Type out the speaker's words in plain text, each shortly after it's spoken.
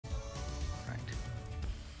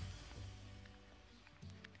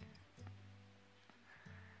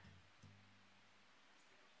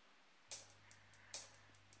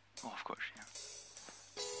Oh, of course, yeah.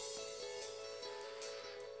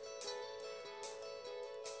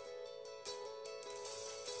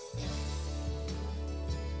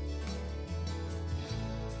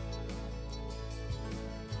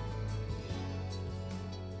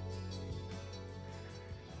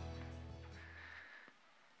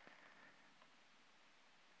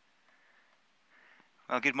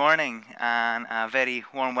 Well, good morning and a very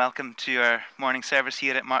warm welcome to our morning service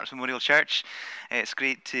here at Marks Memorial Church. It's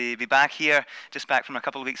great to be back here, just back from a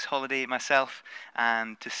couple of weeks holiday myself,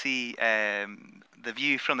 and to see the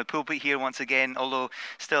view from the pulpit here once again, although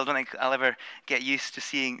still don't think I'll ever get used to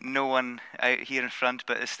seeing no one out here in front,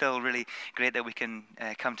 but it's still really great that we can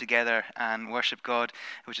come together and worship God,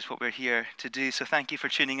 which is what we're here to do. So thank you for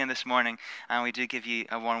tuning in this morning, and we do give you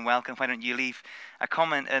a warm welcome. Why don't you leave a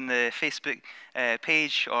comment in the Facebook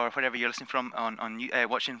page or wherever you're listening from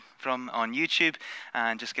watching from on YouTube,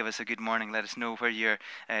 and just give us a good morning. Let us know where you're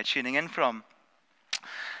tuning in from.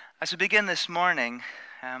 As we begin this morning,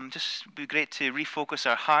 just be great to refocus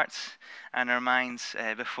our hearts and our minds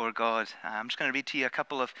before God. I'm just going to read to you a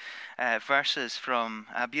couple of verses from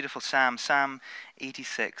a beautiful psalm, Psalm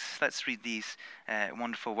 86. Let's read these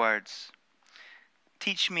wonderful words.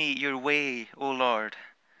 Teach me your way, O Lord,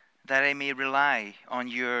 that I may rely on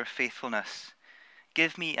your faithfulness.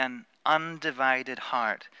 Give me an undivided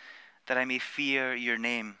heart, that I may fear your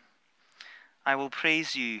name. I will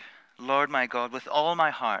praise you, Lord my God, with all my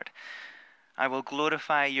heart. I will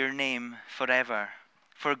glorify your name forever.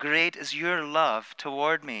 For great is your love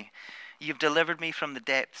toward me. You've delivered me from the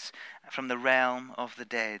depths, from the realm of the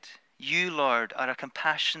dead. You, Lord, are a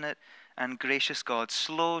compassionate and gracious God,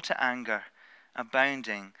 slow to anger,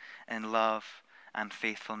 abounding in love and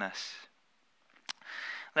faithfulness.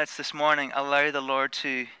 Let's this morning allow the Lord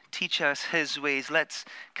to teach us his ways. Let's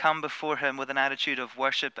come before him with an attitude of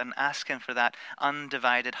worship and ask him for that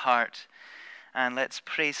undivided heart. And let's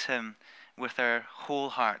praise him with our whole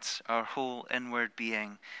hearts, our whole inward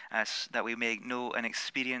being, as that we may know and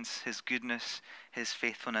experience his goodness, his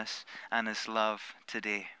faithfulness, and his love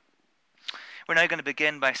today. We're now going to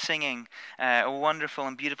begin by singing a wonderful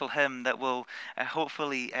and beautiful hymn that will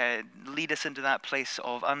hopefully lead us into that place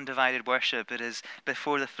of undivided worship. It is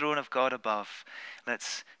Before the Throne of God Above.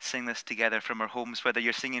 Let's sing this together from our homes, whether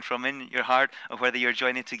you're singing from in your heart or whether you're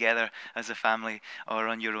joining together as a family or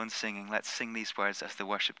on your own singing. Let's sing these words as the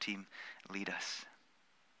worship team lead us.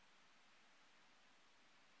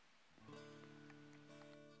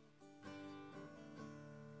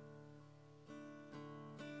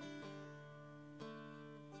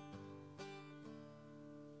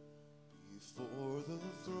 Before the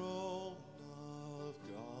throne of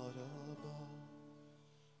God above,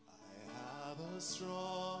 I have a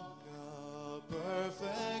strong, a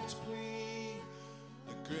perfect plea,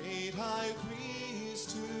 a great high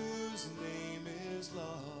priest whose name is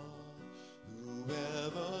love,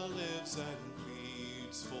 whoever lives and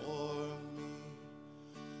pleads for me.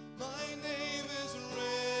 My name is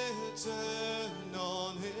written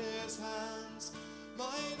on his hands,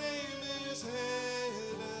 my name is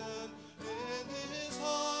hidden in his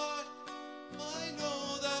heart. I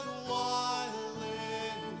know that while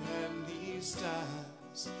in him he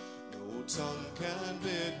stands, no tongue can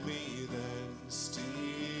bid me thence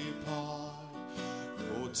depart.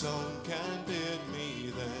 No tongue can bid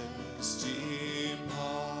me thence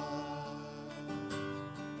depart.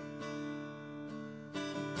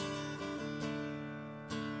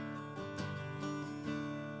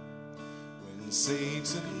 When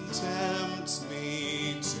Satan tempts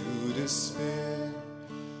me to despair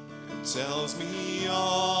and tells me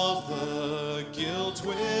of the guilt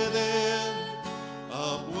within,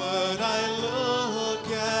 upward I look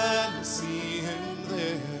and see him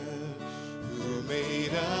there, who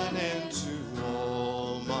made an end to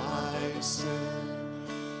all my sin.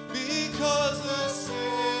 Because the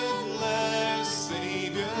sinless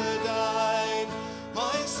Savior died,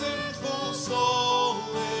 my sinful soul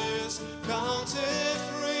is counted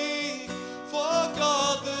free, for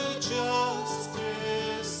God the just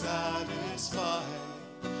is satisfied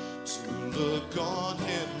to look on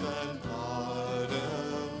him and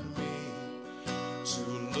pardon me, to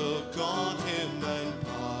look on him and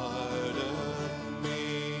pardon me.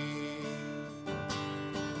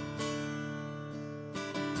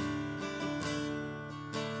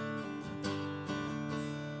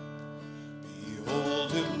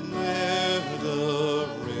 Behold him there, the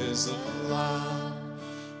risen Lamb,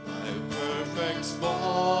 my perfect,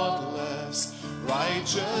 spotless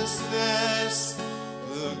righteousness,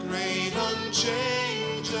 the great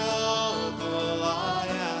unchangeable I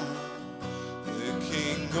am, the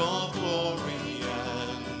King of glory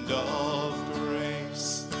and of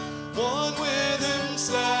grace.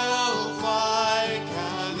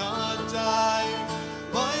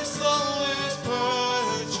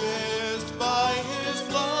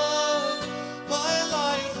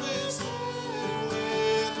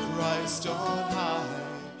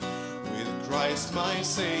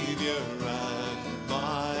 Savior and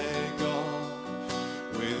my God.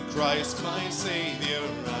 With Christ my Savior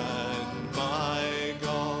and my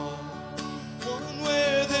God. One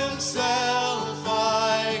with himself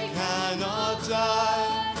I cannot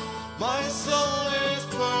die. My soul is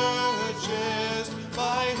purchased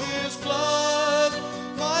by his blood.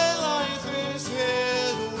 My life is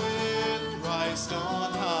hid with Christ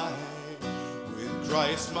on high. With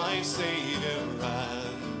Christ my Savior and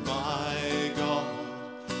my God.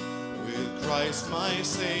 With Christ my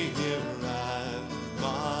Savior and my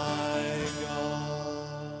God.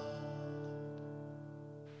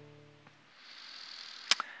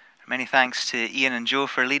 Many thanks to Ian and Joe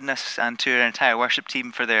for leading us, and to our entire worship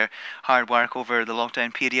team for their hard work over the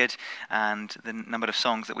lockdown period and the number of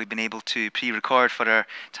songs that we've been able to pre-record for our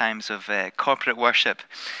times of corporate worship.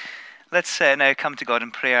 Let's now come to God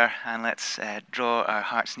in prayer, and let's draw our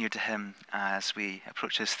hearts near to him as we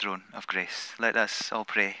approach his throne of grace. Let us all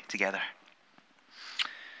pray together.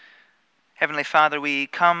 Heavenly Father, we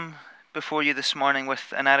come before you this morning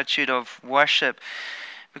with an attitude of worship,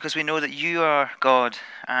 because we know that you are God,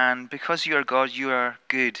 and because you are God, you are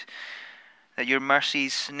good, that your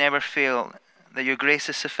mercies never fail, that your grace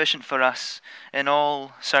is sufficient for us in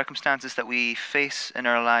all circumstances that we face in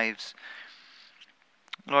our lives.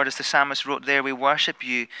 Lord, as the psalmist wrote there, we worship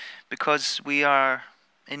you because we are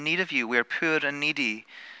in need of you. We are poor and needy.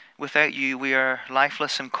 Without you, we are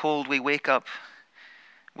lifeless and cold. We wake up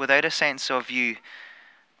without a sense of you.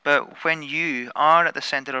 But when you are at the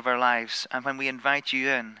center of our lives, and when we invite you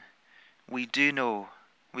in, we do know,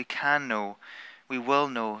 we can know, we will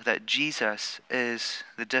know that Jesus is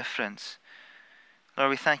the difference. Lord,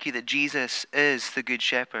 we thank you that Jesus is the Good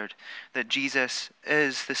Shepherd, that Jesus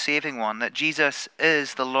is the saving one, that Jesus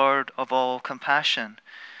is the Lord of all compassion.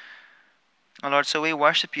 And Lord, so we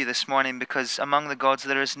worship you this morning because among the gods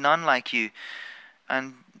there is none like you,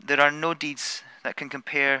 and there are no deeds that can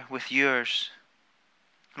compare with yours.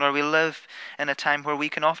 Lord, we live in a time where we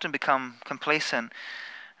can often become complacent,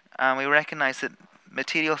 and we recognize that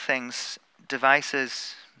material things,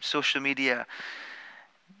 devices, social media,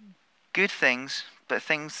 good things, but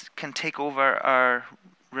things can take over our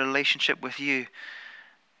relationship with you.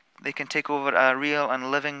 They can take over a real and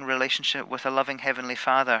living relationship with a loving Heavenly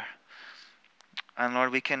Father. And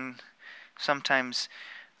Lord, we can sometimes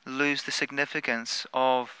lose the significance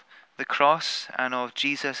of the cross and of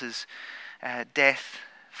Jesus' death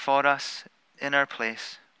for us in our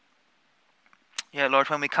place. Yeah, Lord,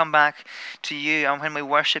 when we come back to you and when we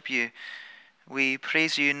worship you, we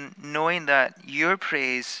praise you knowing that your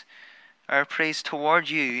praise, our praise toward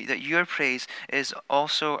you, that your praise is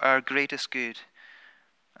also our greatest good.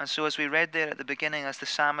 And so as we read there at the beginning, as the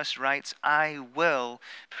psalmist writes, I will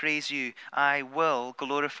praise you, I will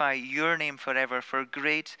glorify your name forever, for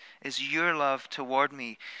great is your love toward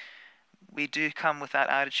me. We do come with that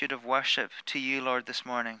attitude of worship to you, Lord, this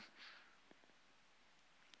morning.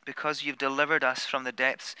 Because you've delivered us from the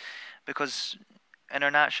depths, because in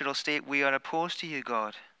our natural state we are opposed to you,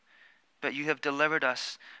 God. But you have delivered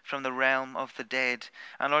us from the realm of the dead.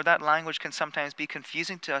 And Lord, that language can sometimes be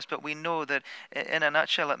confusing to us, but we know that in a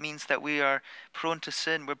nutshell it means that we are prone to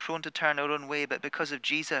sin, we're prone to turn our own way, but because of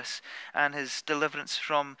Jesus and his deliverance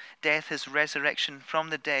from death, his resurrection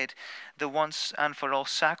from the dead, the once and for all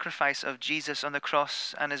sacrifice of Jesus on the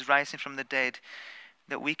cross and his rising from the dead,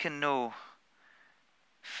 that we can know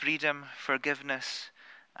freedom, forgiveness,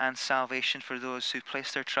 and salvation for those who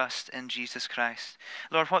place their trust in Jesus Christ.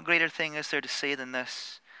 Lord, what greater thing is there to say than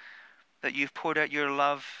this, that you've poured out your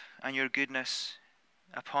love and your goodness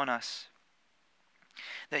upon us,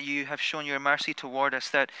 that you have shown your mercy toward us,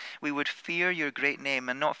 that we would fear your great name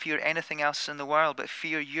and not fear anything else in the world, but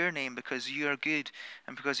fear your name because you are good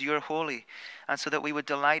and because you are holy, and so that we would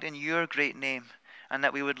delight in your great name and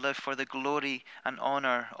that we would live for the glory and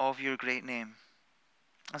honor of your great name.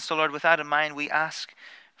 And so, Lord, with that in mind, we ask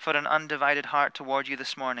for an undivided heart toward you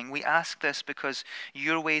this morning. We ask this because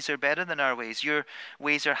your ways are better than our ways. Your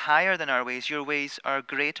ways are higher than our ways. Your ways are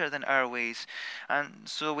greater than our ways. And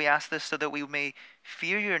so we ask this so that we may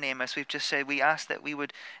fear your name, as we've just said. We ask that we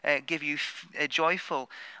would give you a joyful,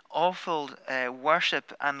 awful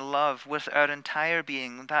worship and love with our entire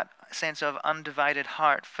being, that sense of undivided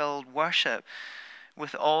heart-filled worship,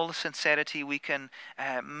 with all the sincerity we can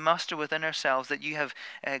muster within ourselves that you have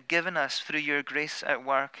given us through your grace at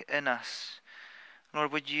work in us.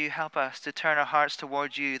 Lord, would you help us to turn our hearts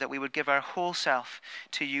towards you, that we would give our whole self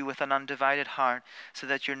to you with an undivided heart, so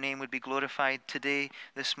that your name would be glorified today,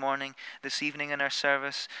 this morning, this evening in our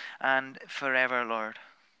service, and forever, Lord.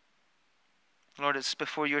 Lord, it's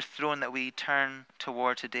before your throne that we turn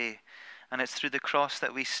toward today. And it's through the cross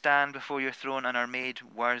that we stand before your throne and are made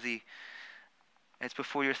worthy. It's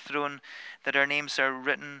before your throne that our names are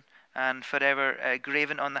written and forever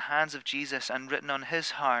graven on the hands of Jesus and written on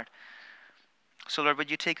his heart. So Lord, would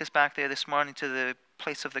you take us back there this morning to the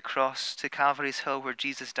place of the cross, to Calvary's Hill where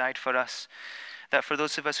Jesus died for us. That for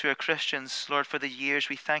those of us who are Christians, Lord, for the years,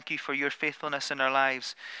 we thank you for your faithfulness in our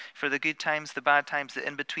lives, for the good times, the bad times, the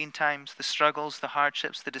in-between times, the struggles, the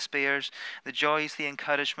hardships, the despairs, the joys, the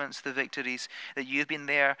encouragements, the victories, that you've been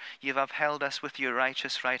there, you've upheld us with your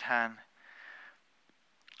righteous right hand.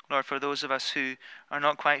 Lord, for those of us who are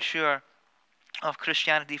not quite sure of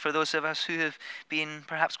Christianity, for those of us who have been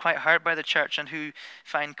perhaps quite hurt by the church and who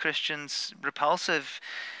find Christians repulsive,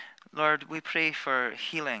 Lord, we pray for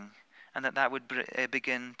healing and that would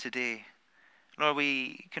begin today. Lord,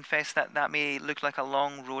 we confess that that may look like a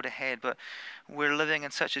long road ahead, but we're living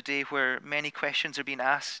in such a day where many questions are being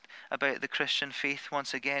asked about the Christian faith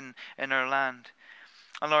once again in our land.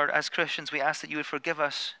 And Lord, as Christians, we ask that you would forgive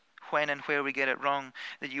us when and where we get it wrong,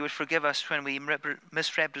 that you would forgive us when we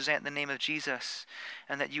misrepresent the name of Jesus,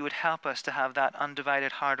 and that you would help us to have that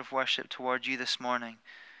undivided heart of worship toward you this morning.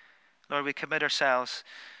 Lord, we commit ourselves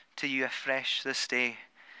to you afresh this day,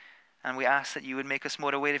 and we ask that you would make us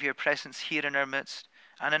more aware of your presence here in our midst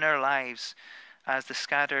and in our lives as the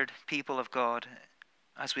scattered people of God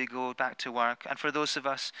as we go back to work. And for those of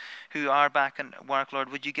us who are back at work,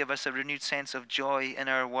 Lord, would you give us a renewed sense of joy in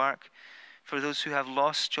our work? For those who have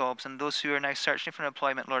lost jobs and those who are now searching for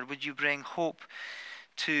employment, Lord, would you bring hope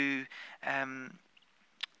to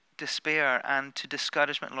despair and to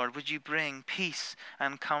discouragement, Lord? Would you bring peace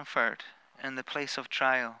and comfort in the place of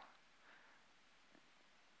trial?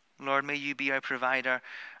 Lord, may you be our provider,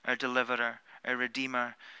 our deliverer, our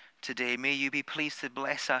redeemer today. May you be pleased to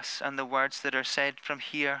bless us and the words that are said from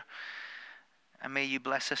here. And may you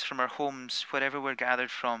bless us from our homes, wherever we're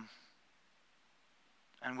gathered from.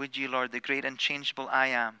 And would you, Lord, the great and changeable I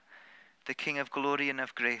am, the King of glory and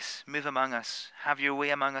of grace, move among us, have your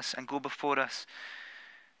way among us, and go before us,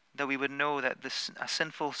 that we would know that a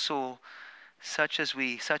sinful soul, such as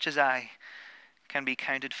I, can be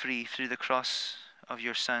counted free through the cross of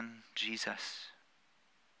your Son, Jesus.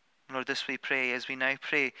 Lord, this we pray as we now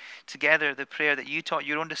pray together the prayer that you taught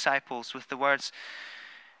your own disciples with the words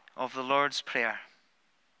of the Lord's Prayer.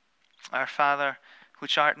 Our Father,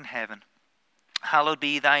 which art in heaven, hallowed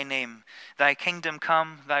be thy name. Thy kingdom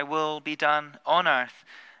come, thy will be done on earth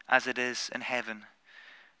as it is in heaven.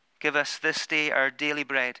 Give us this day our daily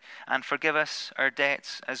bread, and forgive us our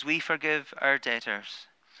debts as we forgive our debtors.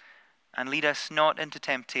 And lead us not into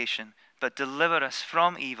temptation, but deliver us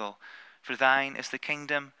from evil. For thine is the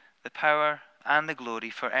kingdom, the power, and the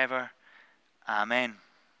glory forever. Amen.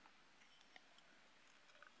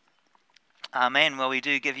 Amen. Well, we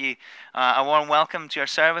do give you a warm welcome to our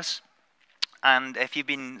service. And if you've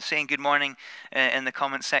been saying good morning in the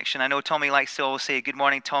comments section, I know Tommy likes to always say good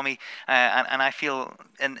morning, Tommy. And I feel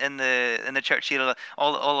in the church here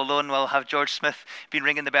all alone. We'll have George Smith been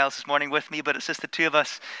ringing the bells this morning with me, but it's just the two of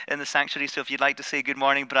us in the sanctuary. So if you'd like to say good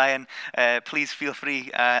morning, Brian, please feel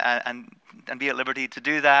free and be at liberty to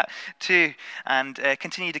do that too. And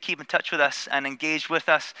continue to keep in touch with us and engage with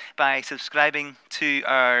us by subscribing to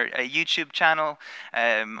our YouTube channel,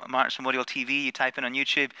 Martins Memorial TV. You type in on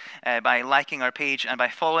YouTube, by liking our page and by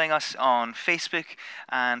following us on Facebook.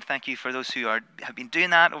 And thank you for those who have been doing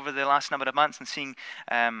that over the last number of months and seeing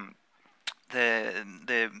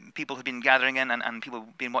the people who've been gathering in and people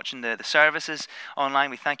who've been watching the services online.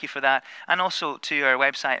 We thank you for that. And also to our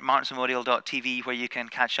website, martinsmemorial.tv, where you can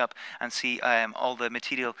catch up and see all the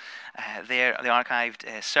material there, the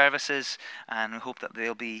archived services, and we hope that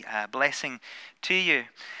they'll be a blessing to you.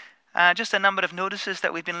 Just a number of notices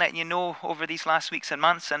that we've been letting you know over these last weeks and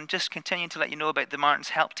months, and just continuing to let you know about the Martins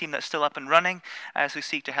Help Team that's still up and running as we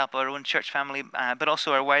seek to help our own church family, but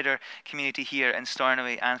also our wider community here in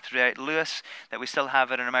Stornoway and throughout Lewis, that we still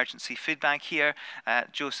have an emergency food bank here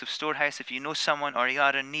at Joseph Storehouse. If you know someone or you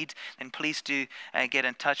are in need, then please do get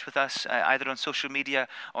in touch with us either on social media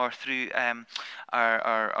or through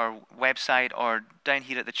our website or down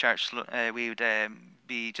here at the church. We would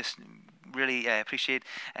be just really appreciate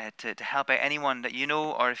to help out anyone that you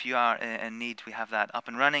know, or if you are in need, we have that up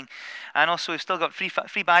and running. And also we've still got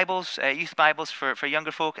free Bibles, youth Bibles for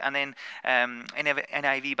younger folk, and then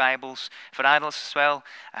NIV Bibles for adults as well.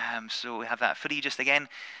 So we have that free, just again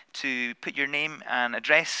to put your name and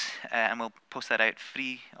address, and we'll post that out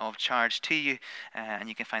free of charge to you, and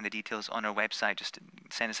you can find the details on our website. Just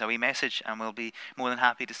send us a wee message and we'll be more than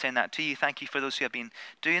happy to send that to you. Thank you for those who have been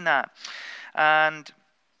doing that. And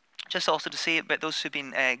Just also to say about those who've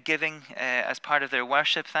been giving as part of their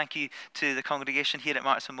worship, thank you to the congregation here at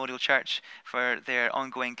Martins Memorial Church for their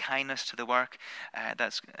ongoing kindness to the work.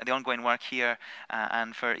 That's the ongoing work here,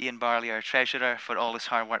 and for Ian Barley, our treasurer, for all his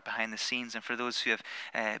hard work behind the scenes, and for those who have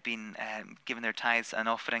been giving their tithes and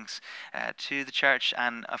offerings to the church,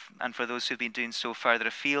 and for those who've been doing so further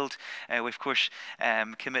afield. We of course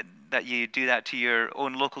commit that you do that to your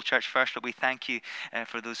own local church first, but we thank you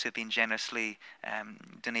for those who've been generously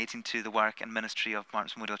donating to the work and ministry of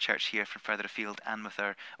Martins Memorial Church here from further afield and with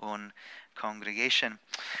our own congregation.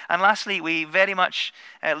 And lastly, we very much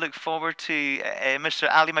look forward to Mr.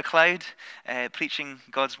 Ali MacLeod preaching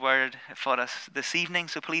God's word for us this evening.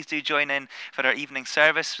 So please do join in for our evening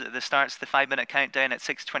service. This starts the 5-minute countdown at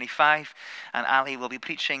 6:25, and Ali will be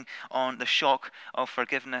preaching on the shock of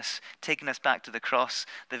forgiveness, taking us back to the cross,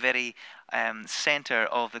 the very center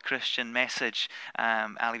of the Christian message.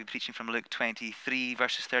 Ali will be preaching from Luke 23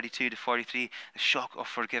 verses 32 to 43, the shock of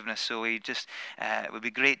forgiveness. So it would be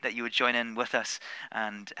great that you would join in with us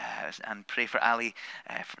and pray for Ali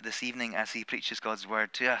for this evening as he preaches God's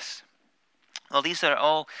word to us. Well, these are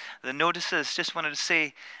all the notices. Just wanted to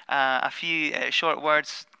say a few short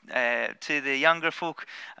words to the younger folk,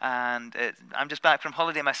 and I'm just back from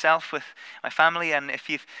holiday myself with my family, and if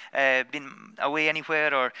you've been away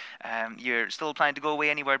anywhere, or you're still planning to go away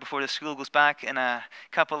anywhere before the school goes back in a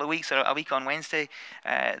couple of weeks, or a week on Wednesday,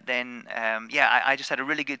 then I just had a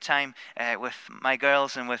really good time with my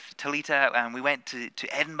girls and with Talita, and we went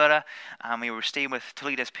to Edinburgh, and we were staying with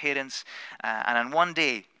Talita's parents, and on one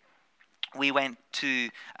day we went to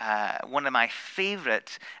one of my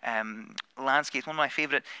favourite landscapes, one of my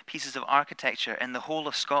favourite pieces of architecture in the whole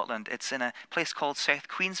of Scotland. It's in a place called South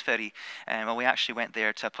Queensferry. Well, we actually went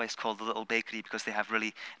there to a place called the Little Bakery because they have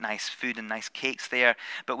really nice food and nice cakes there.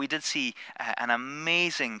 But we did see an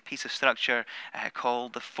amazing piece of structure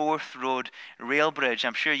called the Forth Road Rail Bridge.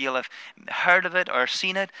 I'm sure you'll have heard of it or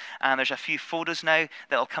seen it, and there's a few photos now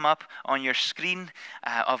that'll come up on your screen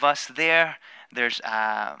of us there. There's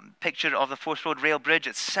a picture of the Forth Road Rail Bridge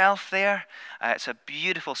itself there. It's a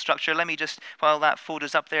beautiful structure. Let me just, while that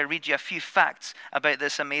photo's up there, read you a few facts about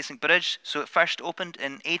this amazing bridge. So it first opened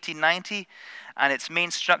in 1890, and its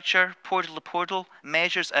main structure, portal to portal,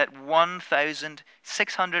 measures at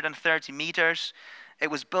 1,630 meters. It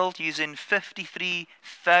was built using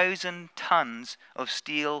 53,000 tons of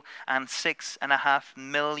steel and 6.5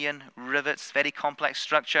 million rivets. Very complex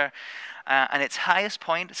structure. And its highest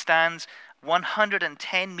point stands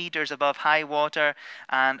 110 meters above high water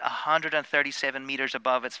and 137 meters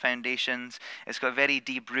above its foundations. It's got very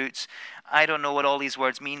deep roots. I don't know what all these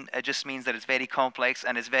words mean. It just means that it's very complex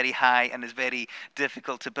and it's very high and it's very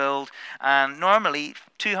difficult to build. And normally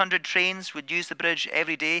 200 trains would use the bridge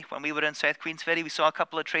every day. When we were in South Queensferry, we saw a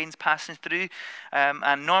couple of trains passing through.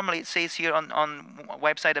 And normally it says here on a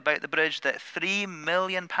website about the bridge that 3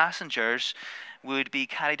 million passengers would be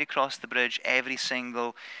carried across the bridge every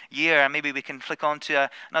single year. And maybe we can flick on to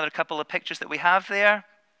another couple of pictures that we have there.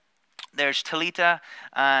 There's Talita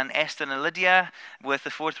and Esther and Lydia with the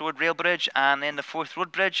Forth Road Rail Bridge, and then the Forth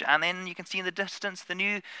Road Bridge, and then you can see in the distance the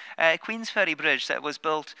new Queensferry Bridge that was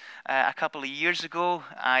built a couple of years ago.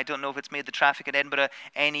 I don't know if it's made the traffic in Edinburgh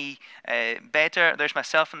any better. There's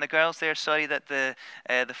myself and the girls there. Sorry that the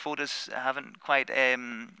photos haven't quite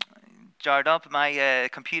jarred up my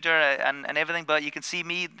computer and everything, but you can see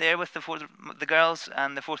me there with the girls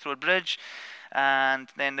and the Forth Road Bridge, and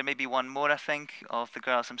then there may be one more, I think, of the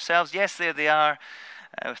girls themselves. Yes, there they are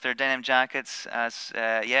with their denim jackets, as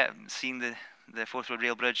seeing the Forth Road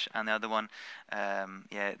Rail Bridge, and the other one,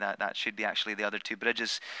 that should be actually the other two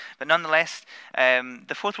bridges. But nonetheless,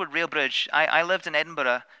 the Forth Road Rail Bridge, I lived in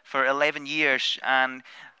Edinburgh for 11 years, and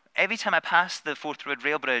every time I passed the Forth Road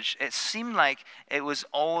Rail Bridge, it seemed like it was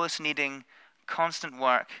always needing constant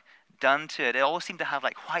work done to it. It always seemed to have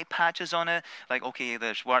like white patches on it, like, okay,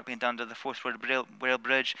 there's work being done to the Forth Road Rail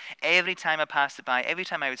Bridge. Every time I passed it by, every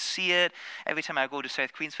time I would see it, every time I go to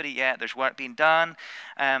South Queensferry, there's work being done.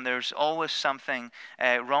 There's always something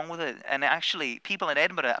wrong with it. And actually, people in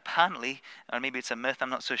Edinburgh, apparently, or maybe it's a myth, I'm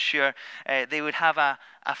not so sure, they would have a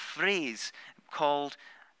phrase called,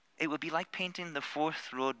 "It would be like painting the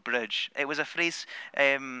Forth Road Bridge." It was a phrase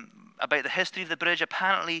about the history of the bridge.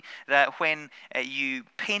 Apparently, that when you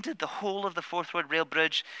painted the whole of the Forth Road Rail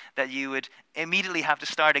Bridge, that you would immediately have to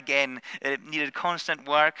start again. It needed constant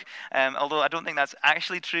work. Although I don't think that's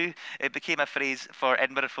actually true, it became a phrase for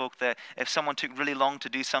Edinburgh folk that if someone took really long to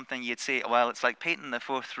do something, you'd say, well, it's like painting the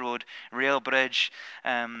Forth Road Rail Bridge.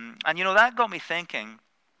 And you know, that got me thinking,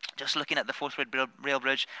 just looking at the Forth Road Rail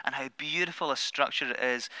Bridge and how beautiful a structure it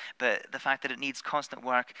is, but the fact that it needs constant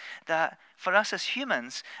work, that for us as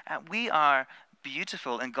humans, we are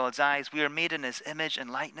beautiful in God's eyes. We are made in his image and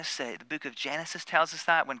likeness. The book of Genesis tells us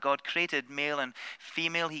that when God created male and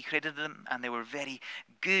female, he created them and they were very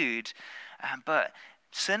good. But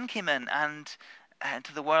sin came in and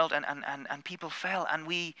into the world, and people fell, and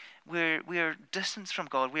we're distanced from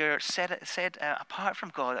God. We're set apart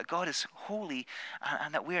from God. That God is holy,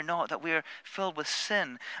 and that we're not. That we're filled with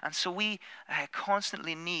sin, and so we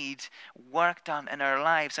constantly need work done in our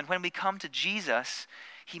lives. And when we come to Jesus,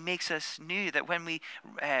 he makes us new. That when we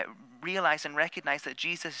realize and recognize that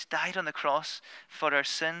Jesus died on the cross for our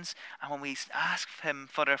sins, and when we ask him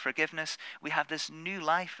for our forgiveness, we have this new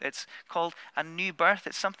life. It's called a new birth.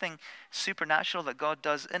 It's something supernatural that God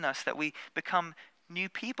does in us, that we become new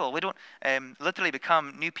people. We don't literally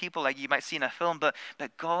become new people like you might see in a film, but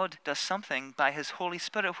God does something by his Holy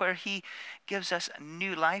Spirit where he gives us a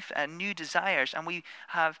new life and new desires, and we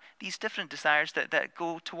have these different desires that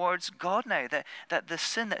go towards God now, that the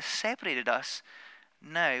sin that separated us,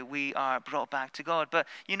 now we are brought back to God. But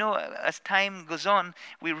you know, as time goes on,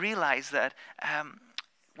 we realize that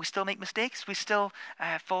we still make mistakes. We still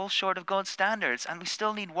fall short of God's standards, and we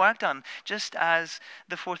still need work done, just as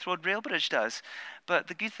the Forth Road Rail Bridge does. But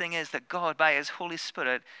the good thing is that God, by his Holy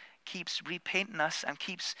Spirit, keeps repainting us and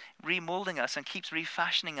keeps remolding us and keeps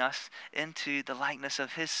refashioning us into the likeness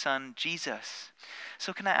of his Son, Jesus.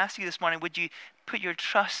 So can I ask you this morning, would you put your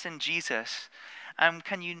trust in Jesus? And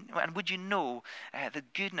would you know the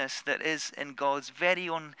goodness that is in God's very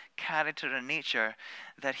own character and nature,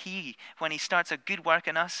 that he, when he starts a good work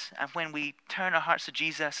in us, and when we turn our hearts to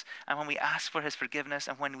Jesus, and when we ask for his forgiveness,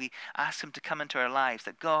 and when we ask him to come into our lives,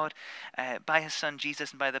 that God, by his Son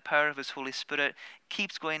Jesus and by the power of his Holy Spirit,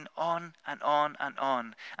 keeps going on and on and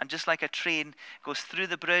on. And just like a train goes through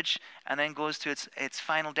the bridge and then goes to its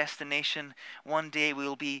final destination, one day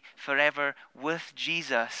we'll be forever with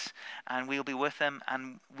Jesus, and we'll be with him,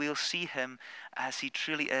 and we'll see him as he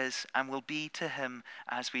truly is, and we'll be to him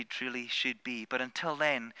as we truly should be. But until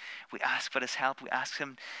then, we ask for his help. We ask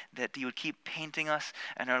him that he would keep painting us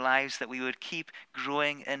in our lives, that we would keep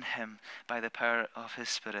growing in him by the power of his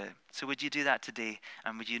Spirit. So would you do that today,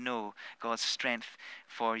 and would you know God's strength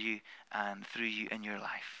for you and through you in your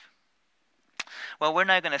life? Well, we're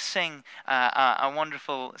now going to sing a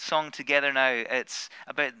wonderful song together now. It's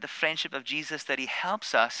about the friendship of Jesus, that he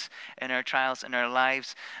helps us in our trials, in our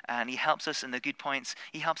lives, and he helps us in the good points.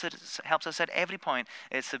 He helps us at every point.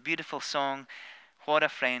 It's a beautiful song. What a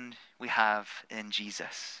friend we have in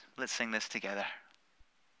Jesus. Let's sing this together.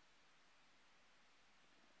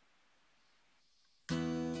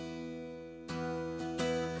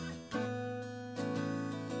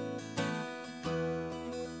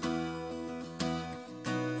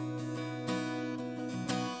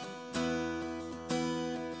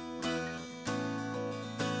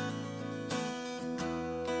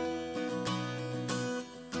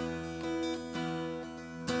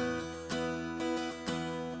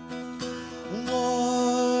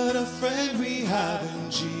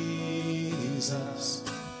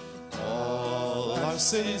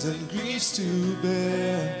 Sins and griefs to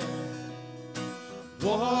bear.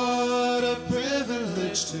 What a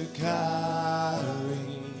privilege to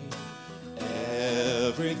carry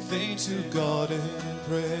everything to God in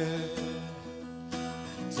prayer.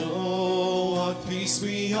 Oh, what peace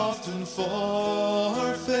we often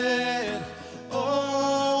forfeit.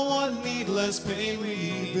 Oh, what needless pain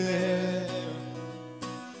we bear.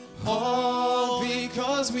 All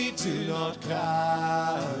because we do not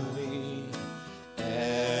carry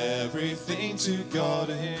everything to God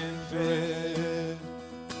in prayer.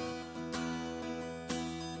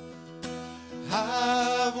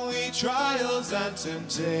 Have we trials and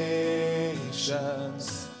temptations?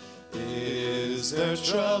 Is there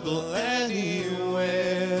trouble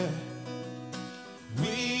anywhere?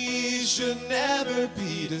 We should never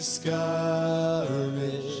be discouraged.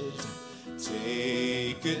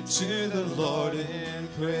 Take it to the Lord in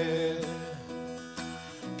prayer.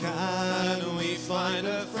 Can we find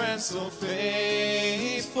a friend so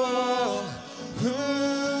faithful, who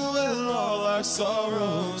will all our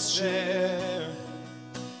sorrows share?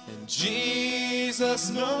 And Jesus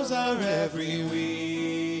knows our every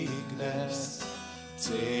weakness.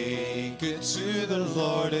 Take it to the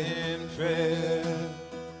Lord in prayer.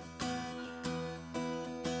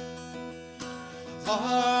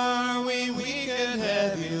 Are we weak and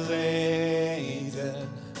heavy laden,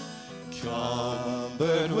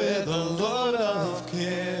 cumbered with a load of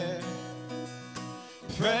care?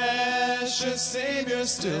 Precious Savior,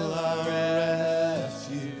 still our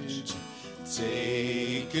refuge,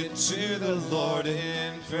 Take it to the Lord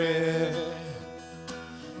in prayer.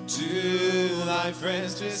 Do thy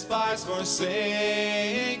friends despise,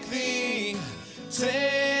 forsake thee?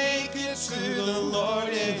 Take it to the Lord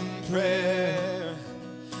in prayer,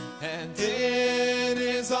 and in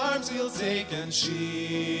his arms he'll take and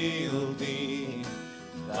shield thee.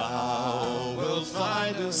 Thou wilt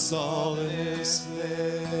find a solace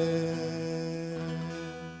there.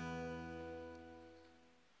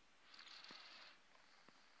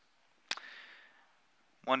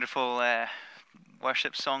 Wonderful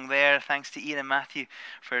worship song there. Thanks to Ian and Matthew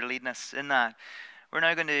for leading us in that. We're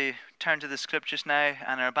now going to turn to the scriptures now,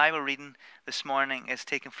 and our Bible reading this morning is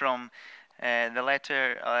taken from the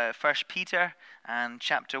letter 1 Peter and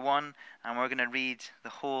chapter 1, and we're going to read the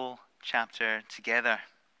whole chapter together.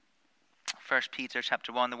 1 Peter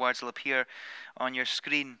chapter 1, the words will appear on your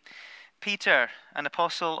screen. Peter, an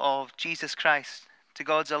apostle of Jesus Christ, to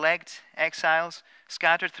God's elect exiles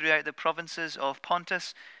scattered throughout the provinces of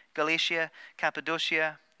Pontus, Galatia,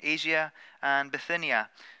 Cappadocia, Asia, and Bithynia,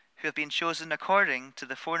 who have been chosen according to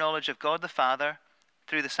the foreknowledge of God the Father,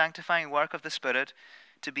 through the sanctifying work of the Spirit,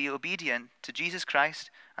 to be obedient to Jesus Christ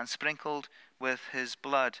and sprinkled with his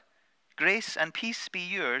blood. Grace and peace be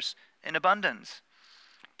yours in abundance.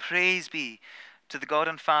 Praise be to the God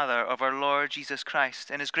and Father of our Lord Jesus Christ.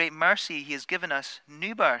 In his great mercy he has given us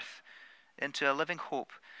new birth into a living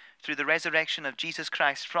hope through the resurrection of Jesus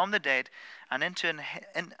Christ from the dead, and into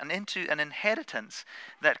an inheritance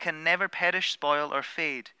that can never perish, spoil, or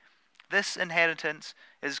fade. This inheritance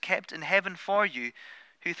is kept in heaven for you,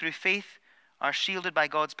 who through faith are shielded by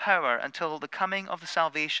God's power until the coming of the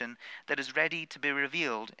salvation that is ready to be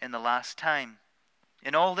revealed in the last time.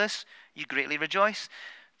 In all this you greatly rejoice,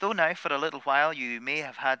 though now for a little while you may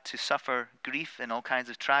have had to suffer grief in all kinds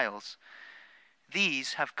of trials.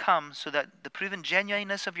 These have come so that the proven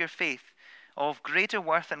genuineness of your faith, of greater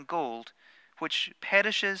worth than gold, which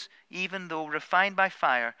perishes even though refined by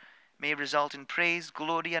fire, may result in praise,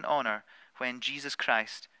 glory, and honor when Jesus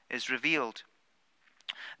Christ is revealed.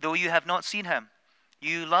 Though you have not seen him,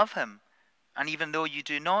 you love him, and even though you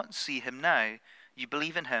do not see him now, you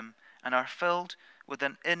believe in him and are filled with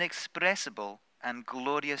an inexpressible and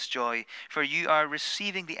glorious joy, for you are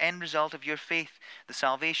receiving the end result of your faith, the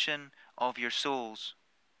salvation of your souls.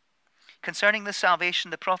 Concerning this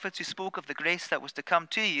salvation, the prophets who spoke of the grace that was to come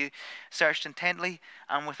to you searched intently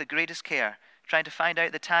and with the greatest care, trying to find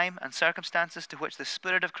out the time and circumstances to which the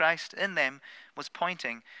Spirit of Christ in them was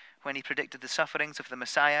pointing when he predicted the sufferings of the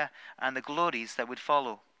Messiah and the glories that would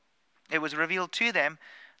follow. It was revealed to them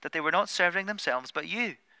that they were not serving themselves but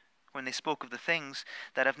you, when they spoke of the things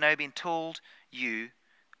that have now been told you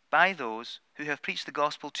by those who have preached the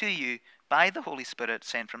gospel to you by the Holy Spirit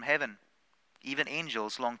sent from heaven. Even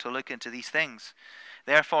angels long to look into these things.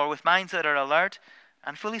 Therefore, with minds that are alert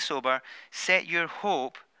and fully sober, set your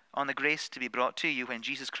hope on the grace to be brought to you when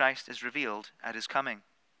Jesus Christ is revealed at his coming.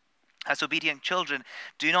 As obedient children,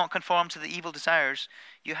 do not conform to the evil desires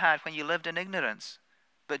you had when you lived in ignorance.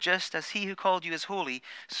 But just as he who called you is holy,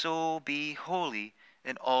 so be holy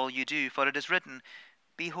in all you do. For it is written,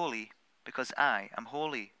 be holy, because I am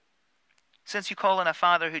holy. Since you call on a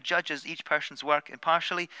Father who judges each person's work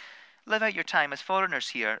impartially, live out your time as foreigners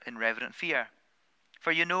here in reverent fear.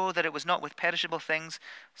 For you know that it was not with perishable things,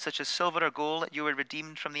 such as silver or gold, that you were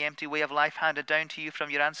redeemed from the empty way of life handed down to you from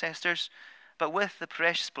your ancestors, but with the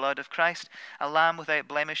precious blood of Christ, a lamb without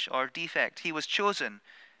blemish or defect. He was chosen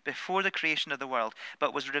before the creation of the world,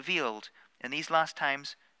 but was revealed in these last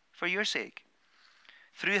times for your sake.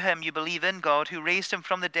 Through him you believe in God, who raised him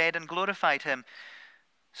from the dead and glorified him.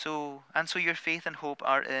 So your faith and hope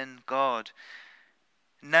are in God.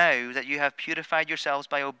 Now that you have purified yourselves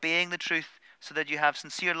by obeying the truth, so that you have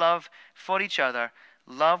sincere love for each other,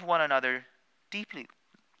 love one another deeply,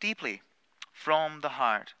 deeply from the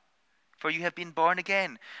heart. For you have been born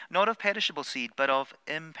again, not of perishable seed, but of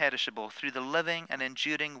imperishable, through the living and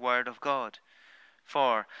enduring word of God.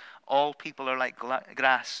 For all people are like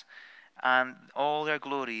grass, and all their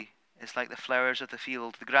glory is like the flowers of the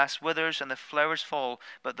field. The grass withers and the flowers fall,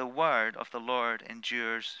 but the word of the Lord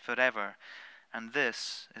endures forever. And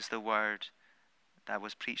this is the word that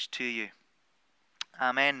was preached to you.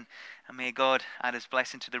 Amen. And may God add his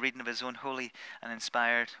blessing to the reading of his own holy and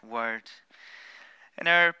inspired word. In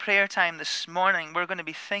our prayer time this morning, we're going to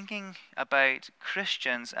be thinking about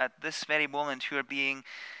Christians at this very moment who are being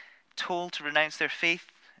told to renounce their faith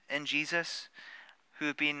in Jesus, who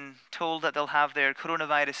have been told that they'll have their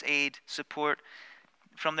coronavirus aid support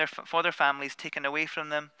for their families taken away from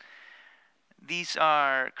them. These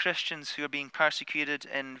are Christians who are being persecuted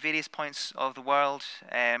in various points of the world,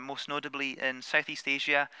 most notably in Southeast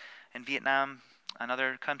Asia, in Vietnam and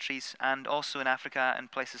other countries, and also in Africa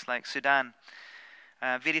and places like Sudan.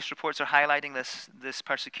 Various reports are highlighting this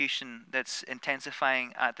persecution that's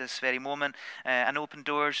intensifying at this very moment. And Open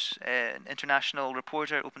Doors, international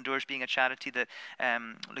reporter, Open Doors being a charity that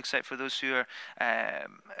looks out for those who are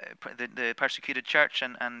the persecuted church,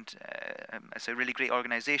 and it's a really great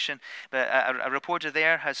organization. But a reporter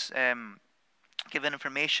there has given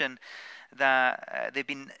information that they've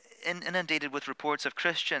been inundated with reports of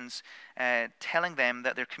Christians telling them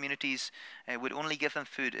that their communities would only give them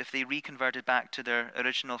food if they reconverted back to their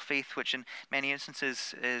original faith, which in many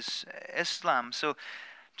instances is Islam. So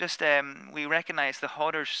just we recognize the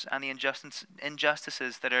horrors and the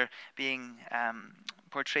injustices that are being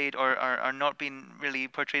portrayed or are not being really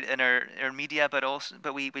portrayed in our media,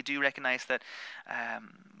 but we do recognize that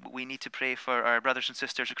we need to pray for our brothers and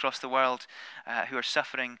sisters across the world who are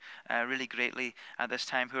suffering really greatly at this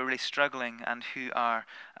time, who are really struggling and who are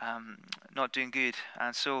not doing good.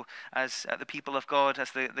 And so as the people of God,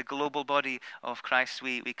 as the global body of Christ,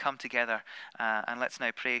 we come together and let's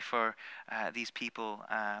now pray for these people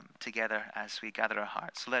together as we gather our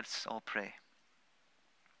hearts. So let's all pray.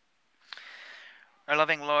 Our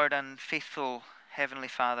loving Lord and faithful Heavenly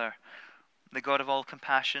Father, the God of all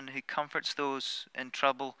compassion, who comforts those in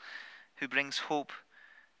trouble, who brings hope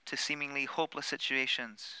to seemingly hopeless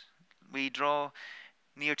situations, we draw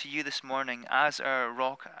near to you this morning as our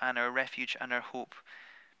rock and our refuge and our hope.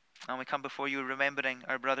 And we come before you remembering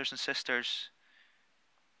our brothers and sisters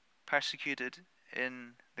persecuted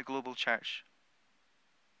in the global church.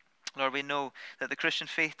 Lord, we know that the Christian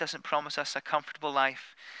faith doesn't promise us a comfortable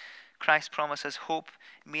life. Christ promises hope,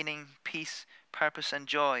 meaning, peace, purpose, and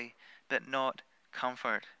joy, but not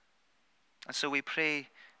comfort. And so we pray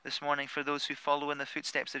this morning for those who follow in the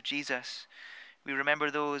footsteps of Jesus. We remember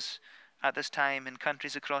those at this time in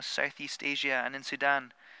countries across Southeast Asia and in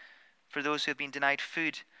Sudan, for those who have been denied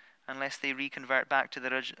food unless they reconvert back to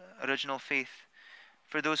their original faith,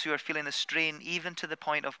 for those who are feeling the strain even to the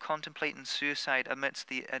point of contemplating suicide amidst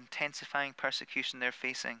the intensifying persecution they're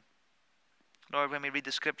facing. Lord, when we read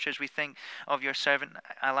the scriptures, we think of your servant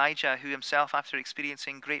Elijah, who himself, after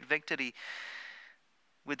experiencing great victory,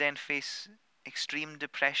 would then face extreme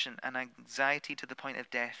depression and anxiety to the point of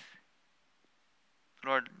death.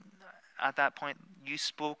 Lord, at that point, you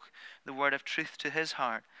spoke the word of truth to his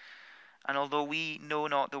heart. And although we know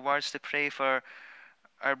not the words to pray for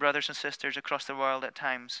our brothers and sisters across the world at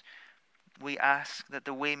times, we ask that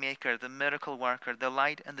the Waymaker, the miracle worker, the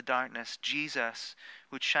light in the darkness, Jesus,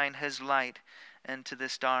 would shine his light into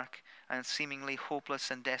this dark and seemingly hopeless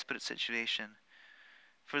and desperate situation.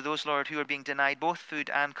 For those, Lord, who are being denied both food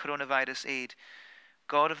and coronavirus aid,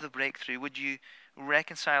 God of the breakthrough, would you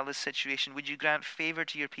reconcile this situation? Would you grant favor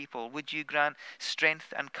to your people? Would you grant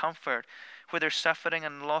strength and comfort where there's suffering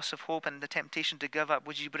and loss of hope and the temptation to give up?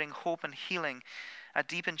 Would you bring hope and healing, a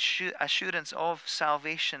deep assurance of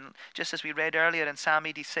salvation, just as we read earlier in Psalm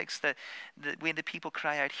 86, that when the people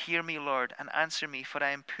cry out, "Hear me, Lord, and answer me, for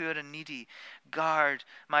I am poor and needy. Guard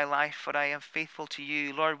my life, for I am faithful to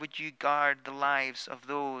you." Lord, would you guard the lives of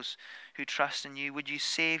those who trust in you? Would you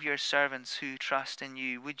save your servants who trust in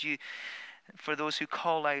you? Would you, for those who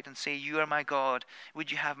call out and say, "You are my God,"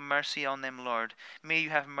 would you have mercy on them, Lord? May you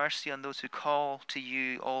have mercy on those who call to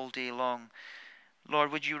you all day long.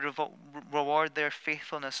 Lord, would you reward their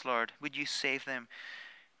faithfulness, Lord? Would you save them?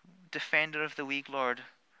 Defender of the weak, Lord,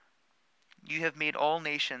 you have made all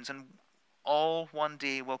nations, and all one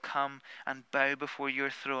day will come and bow before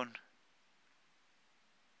your throne.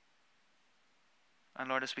 And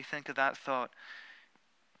Lord, as we think of that thought,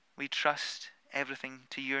 we trust everything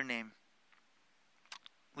to your name.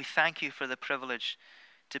 We thank you for the privilege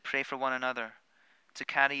to pray for one another, to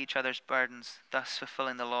carry each other's burdens, thus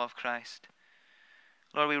fulfilling the law of Christ.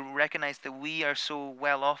 Lord, we recognize that we are so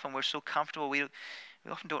well off and we're so comfortable. We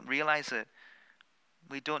often don't realize it.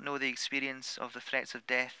 We don't know the experience of the threats of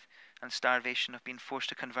death and starvation of being forced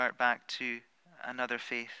to convert back to another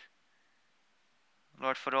faith.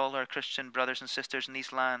 Lord, for all our Christian brothers and sisters in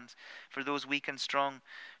these lands, for those weak and strong,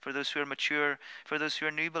 for those who are mature, for those who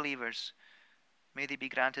are new believers, may they be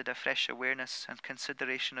granted a fresh awareness and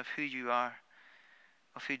consideration of who you are,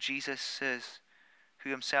 of who Jesus is, who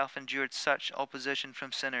himself endured such opposition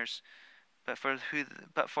from sinners, but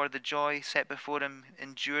for the joy set before him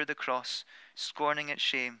endured the cross, scorning its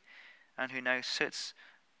shame, and who now sits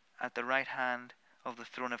at the right hand of the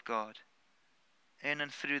throne of God. In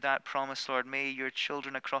and through that promise, Lord, may your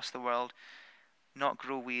children across the world not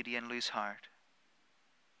grow weary and lose heart.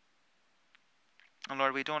 And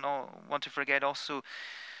Lord, we don't want to forget also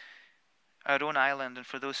our own island, and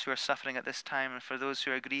for those who are suffering at this time, and for those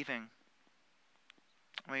who are grieving.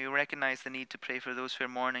 We recognize the need to pray for those who are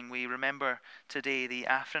mourning. We remember today the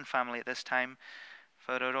Afrin family at this time,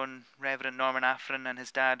 for our own Reverend Norman Afrin and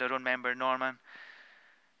his dad, our own member Norman,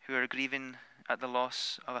 who are grieving at the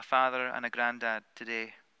loss of a father and a granddad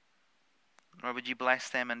today. Lord, would you bless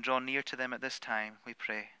them and draw near to them at this time, we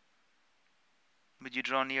pray. Would you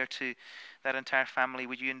draw near to that entire family?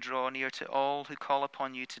 Would you draw near to all who call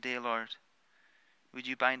upon you today, Lord? Would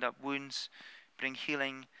you bind up wounds, bring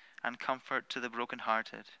healing and comfort to the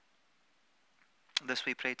brokenhearted? This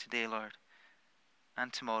we pray today, Lord,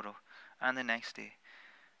 and tomorrow, and the next day,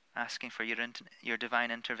 asking for your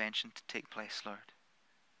divine intervention to take place, Lord.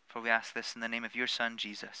 For we ask this in the name of your Son,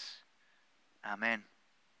 Jesus. Amen.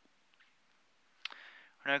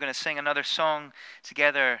 We're now going to sing another song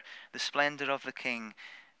together, The Splendor of the King.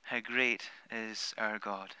 How great is our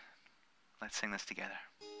God. Let's sing this together.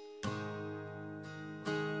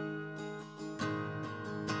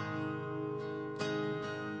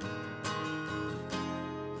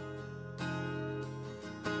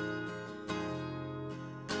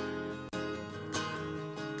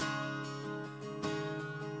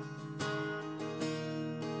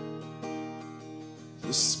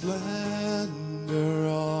 The splendor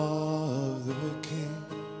of the King,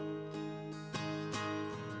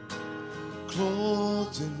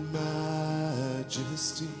 clothed in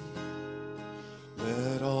majesty,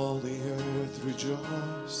 let all the earth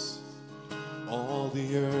rejoice, all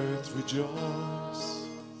the earth rejoice.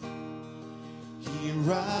 He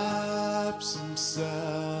wraps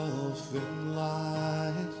himself in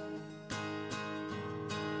light,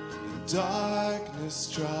 and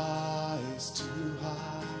darkness tries to hide,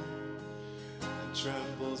 and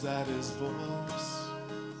trembles at his voice,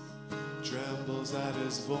 trembles at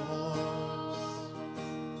his voice.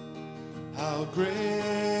 How great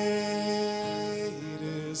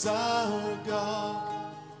is our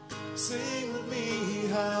God, sing with me,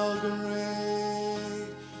 how great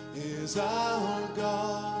is our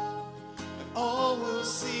God, and all will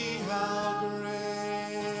see how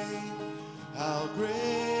great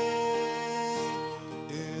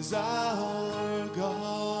is our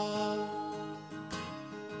God.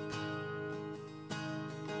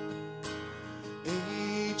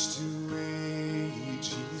 Age to age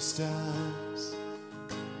he stands,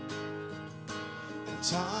 and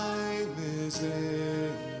time is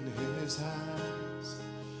in his hands,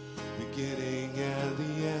 beginning and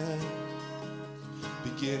the end,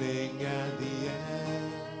 beginning and the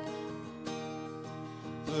end.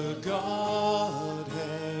 The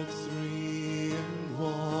Godhead three in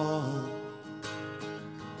one,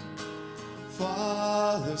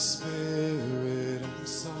 Father, Spirit, and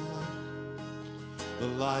Son, the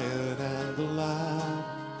Lion and the Lamb,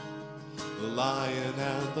 the Lion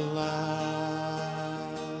and the Lamb.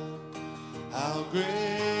 How great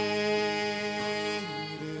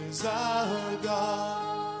is our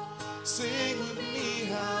God, sing with me,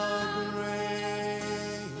 how great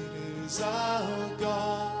is our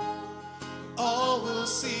God, all will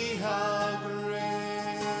see how great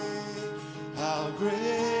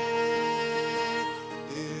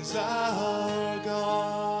is our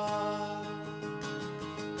God.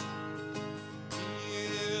 He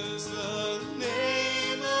is the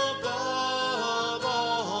name above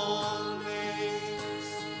all names,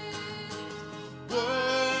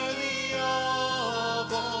 worthy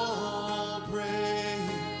of all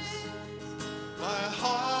praise. My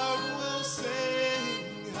heart will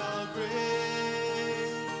sing, how great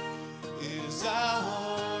is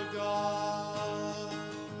our God.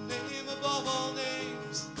 Name above all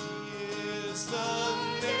names, He is the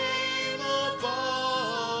name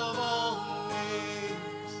above all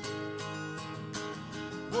names,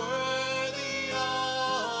 worthy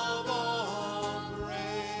of all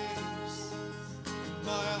praise.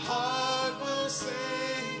 My heart will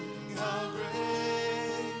sing, how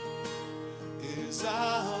great is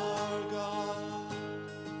our God.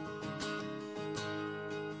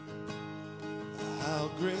 How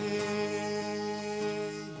great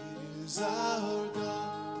is our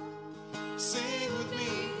God, sing with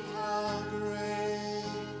me, how great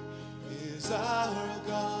is our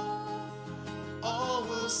God, all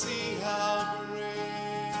will see how great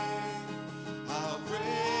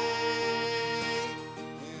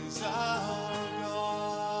is our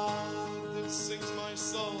God. Then sings my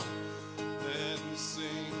soul, then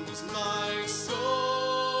sings my soul,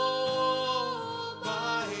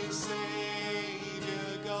 my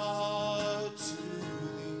Savior God, to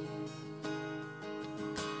thee.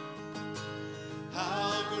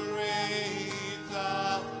 How great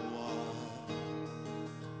thou art,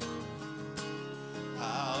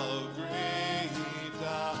 how great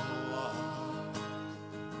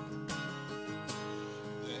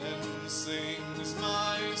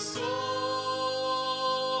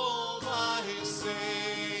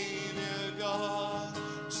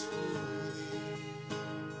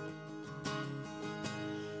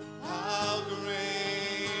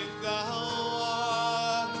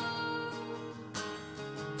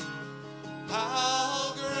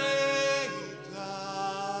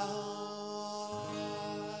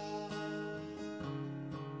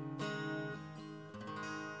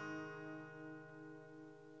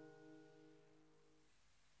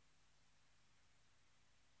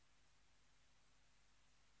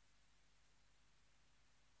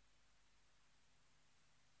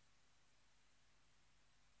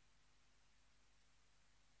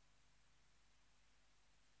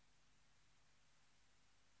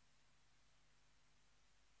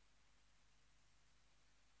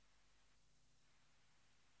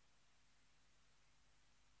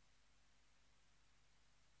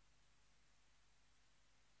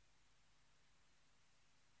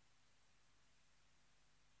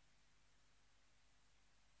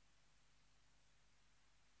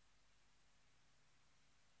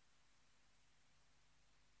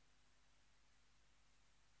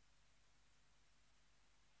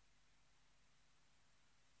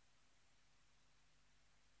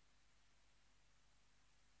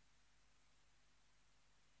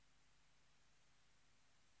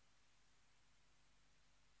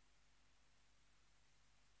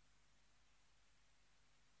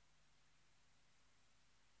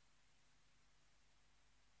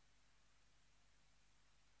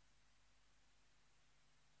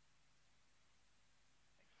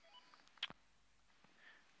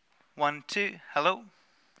 1, 2. Hello.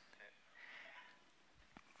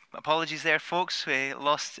 Apologies there, folks. We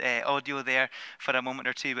lost audio there for a moment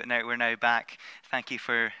or two, but now we're now back. Thank you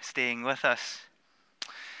for staying with us.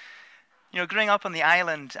 You know, growing up on the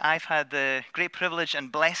island, I've had the great privilege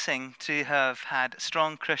and blessing to have had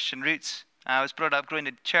strong Christian roots. I was brought up going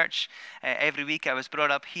to church every week. I was brought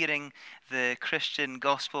up hearing the Christian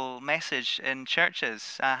gospel message in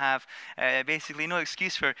churches. I have basically no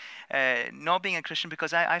excuse for not being a Christian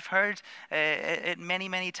because I've heard it many,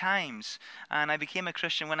 many times. And I became a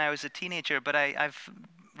Christian when I was a teenager, but I've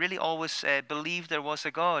really always believed there was a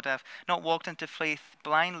God. I've not walked into faith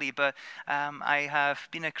blindly, but I have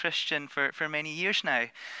been a Christian for many years now.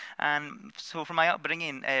 And so from my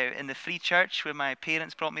upbringing in the Free Church, where my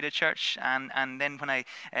parents brought me to church, and then when I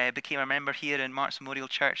became a member here in Marks Memorial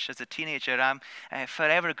Church as a teenager, I'm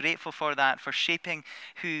forever grateful for that, for shaping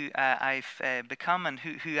who I've become and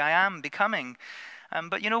who I am becoming.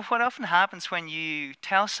 But you know what often happens when you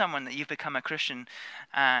tell someone that you've become a Christian,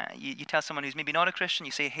 you tell someone who's maybe not a Christian,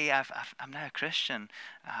 you say, hey, I'm now a Christian.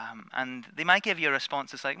 And they might give you a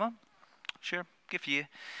response that's like, well, sure, good for you.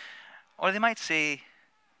 Or they might say,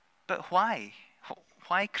 but why?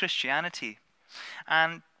 Why Christianity?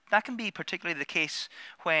 And that can be particularly the case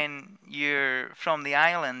when you're from the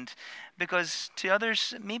island, because to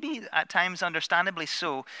others, maybe at times understandably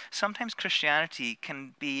so, sometimes Christianity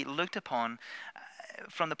can be looked upon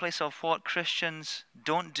from the place of what Christians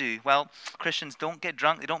don't do. Well, Christians don't get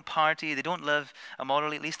drunk, they don't party, they don't live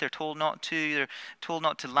immorally, at least they're told not to. They're told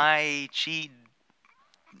not to lie, cheat,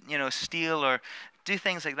 steal or do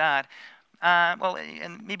things like that. Well,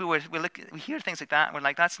 and maybe we hear things like that, and we're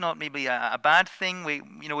like, that's not maybe a bad thing. We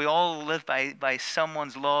all live by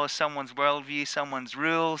someone's laws, someone's worldview, someone's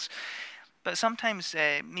rules. But sometimes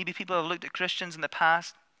maybe people have looked at Christians in the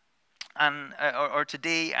past and or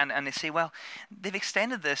today, and they say, well, they've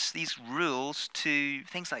extended these rules to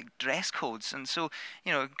things like dress codes, and so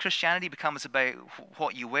Christianity becomes about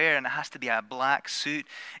what you wear, and it has to be a black suit.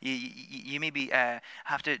 You maybe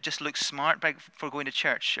have to just look smart for going to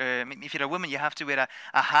church. If you're a woman, you have to wear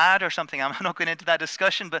a hat or something. I'm not going into that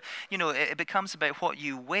discussion, but it becomes about what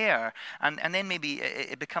you wear, and then maybe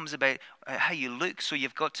it becomes about how you look. So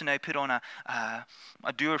you've got to now put on a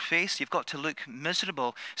dour face. You've got to look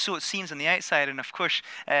miserable. So it seems on the outside, and of course,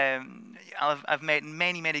 I've met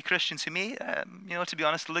many Christians who may, to be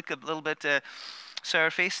honest, look a little bit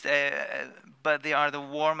sour-faced, but they are the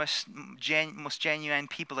warmest, most genuine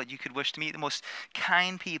people that you could wish to meet, the most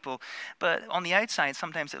kind people. But on the outside,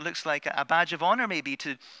 sometimes it looks like a badge of honor, maybe,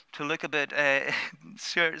 to look a bit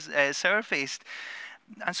sour-faced.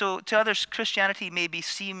 And so to others, Christianity may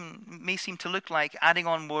seem to look like adding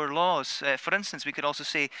on more laws. For instance, we could also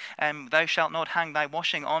say, thou shalt not hang thy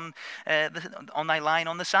washing on thy line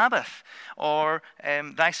on the Sabbath, or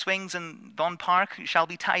thy swings in Don Park shall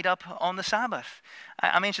be tied up on the Sabbath.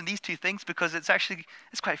 I mentioned these two things because it's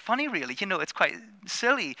quite funny, really. It's quite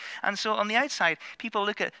silly. And so on the outside, people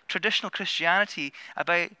look at traditional Christianity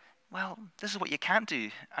about, well, this is what you can't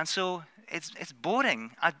do. And so it's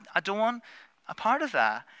boring. I don't want a part of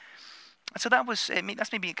that. And so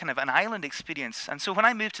that's maybe kind of an island experience. And so when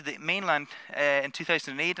I moved to the mainland in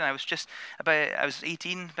 2008, and I was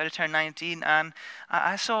 18, about to turn 19, and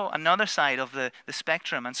I saw another side of the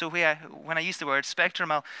spectrum. And so when I use the word spectrum,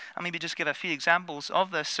 I'll maybe just give a few examples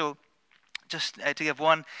of this. So just to give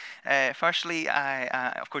one, firstly,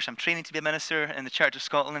 of course, I'm training to be a minister in the Church of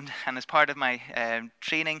Scotland, and as part of my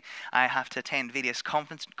training, I have to attend various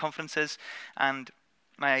conferences. And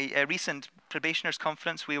my recent probationers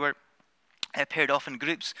conference, we were paired off in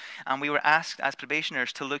groups, and we were asked as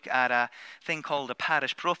probationers to look at a thing called a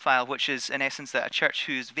parish profile, which is in essence that a church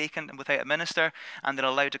who's vacant and without a minister, and they're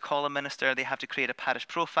allowed to call a minister, they have to create a parish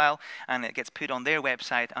profile, and it gets put on their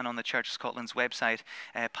website and on the Church of Scotland's website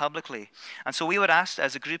publicly. And so we were asked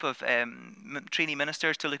as a group of trainee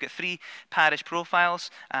ministers to look at 3 parish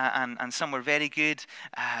profiles, and some were very good,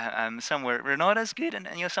 some were not as good, and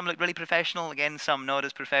some looked really professional, again some not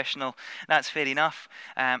as professional. That's fair enough.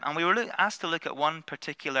 And we were asked to look at one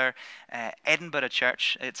particular Edinburgh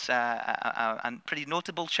church. It's a pretty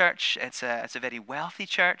notable church. It's a very wealthy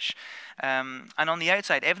church, and on the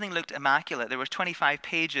outside everything looked immaculate. There were 25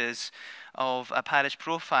 pages of a parish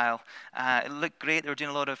profile. It looked great. They were doing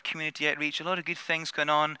a lot of community outreach, a lot of good things going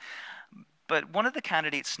on. But one of the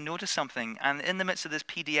candidates noticed something, and in the midst of this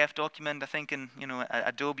PDF document, I think in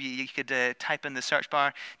Adobe, you could type in the search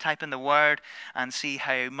bar, type in the word, and see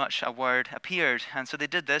how much a word appeared. And so they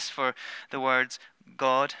did this for the words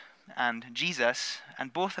God and Jesus,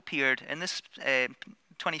 and both appeared in this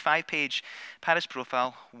 25-page parish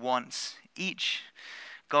profile once each.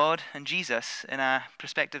 God and Jesus in a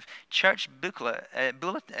prospective church booklet,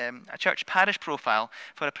 a church parish profile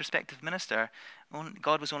for a prospective minister.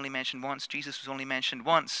 God was only mentioned once, Jesus was only mentioned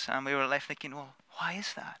once, and we were left thinking, well, why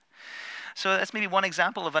is that? So that's maybe one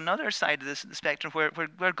example of another side of the spectrum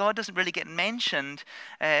where God doesn't really get mentioned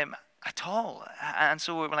at all. And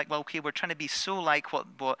so we're like, well, okay, we're trying to be so like what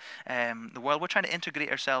the world, we're trying to integrate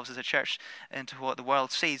ourselves as a church into what the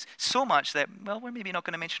world says so much that, well, we're maybe not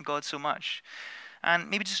going to mention God so much. And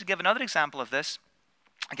maybe just to give another example of this,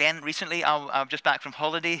 again, recently, I'm just back from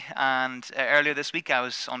holiday, and earlier this week I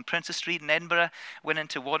was on Princess Street in Edinburgh, went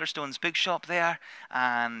into Waterstone's bookshop there,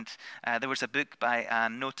 and there was a book by a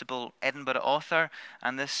notable Edinburgh author,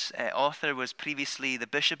 and this author was previously the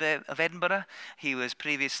Bishop of Edinburgh. He was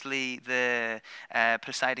previously the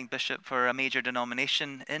presiding bishop for a major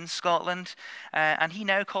denomination in Scotland, and he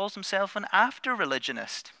now calls himself an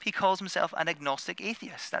after-religionist. He calls himself an agnostic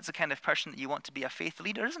atheist. That's the kind of person that you want to be a faith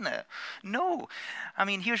leader, isn't it? No. I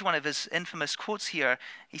mean, here's one of his infamous quotes here.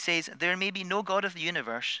 He says, "There may be no God of the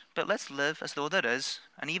universe, but let's live as though there is,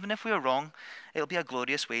 and even if we are wrong, it'll be a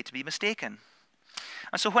glorious way to be mistaken."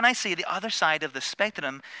 And so when I say the other side of the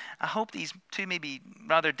spectrum, I hope these two maybe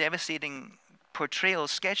rather devastating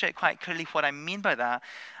portrayals sketch out quite clearly what I mean by that,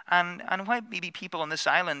 and why maybe people on this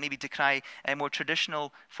island maybe decry more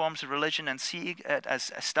traditional forms of religion and see it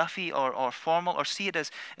as stuffy or formal, or see it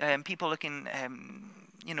as people looking,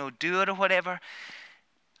 do it or whatever.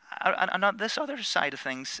 And on this other side of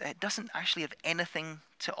things, it doesn't actually have anything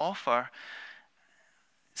to offer,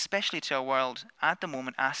 especially to a world at the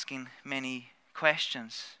moment asking many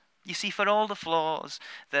questions. You see, for all the flaws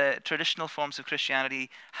that traditional forms of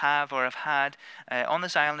Christianity have or have had, on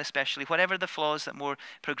this island especially, whatever the flaws that more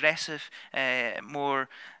progressive, at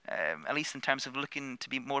least in terms of looking to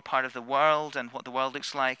be more part of the world and what the world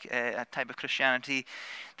looks like, a type of Christianity,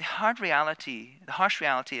 the harsh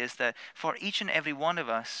reality is that for each and every one of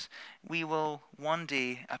us, we will one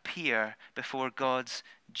day appear before God's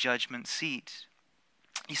judgment seat.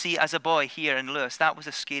 You see, as a boy here in Lewis, that was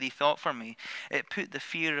a scary thought for me. It put the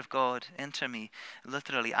fear of God into me,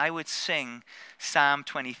 literally. I would sing Psalm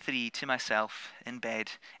 23 to myself in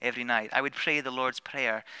bed every night. I would pray the Lord's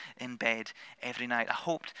Prayer in bed every night. I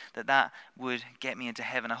hoped that would get me into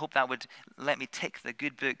heaven. I hoped that would let me tick the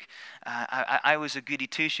good book. I was a goody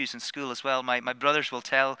two-shoes in school as well. My brothers will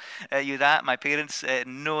tell you that. My parents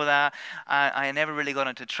know that. I never really got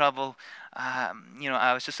into trouble.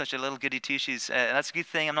 I was just such a little goody two-shoes. That's a good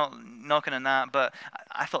thing. I'm not knocking on that, but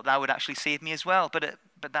I thought that would actually save me as well. But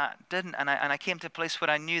that didn't, and I came to a place where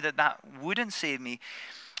I knew that wouldn't save me.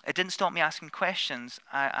 It didn't stop me asking questions.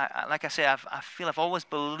 Like I say, I feel I've always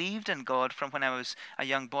believed in God from when I was a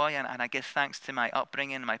young boy, and I give thanks to my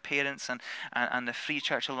upbringing, my parents, and the Free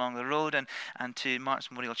Church along the road, and to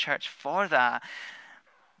Martins Memorial Church for that.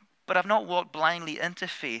 But I've not walked blindly into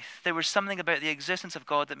faith. There was something about the existence of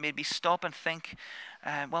God that made me stop and think,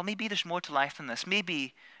 well, maybe there's more to life than this.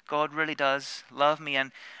 Maybe God really does love me.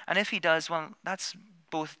 And if he does, well, that's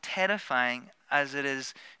both terrifying as it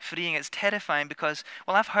is freeing. It's terrifying because,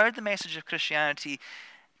 well, I've heard the message of Christianity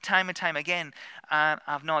time and time again, and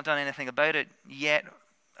I've not done anything about it yet.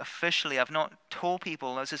 Officially, I've not told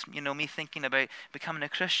people. That's just me thinking about becoming a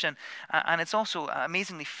Christian, and it's also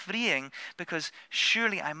amazingly freeing because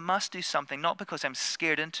surely I must do something, not because I'm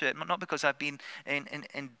scared into it, not because I've been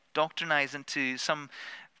indoctrinized into some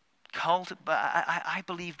cult, but I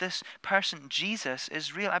believe this person, Jesus,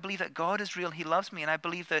 is real. I believe that God is real. He loves me, and I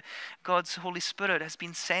believe that God's Holy Spirit has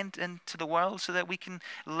been sent into the world so that we can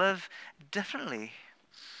live differently.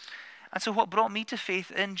 And so what brought me to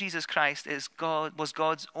faith in Jesus Christ was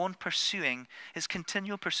God's own pursuing, his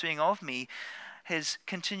continual pursuing of me, his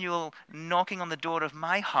continual knocking on the door of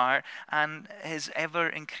my heart, and his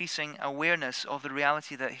ever-increasing awareness of the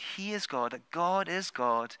reality that he is God, that God is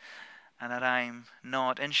God, and that I'm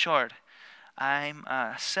not. In short, I'm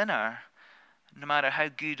a sinner. No matter how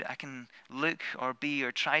good I can look or be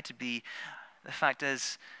or try to be, the fact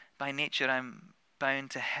is, by nature, I'm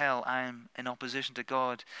bound to hell. I'm in opposition to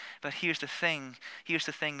God. But here's the thing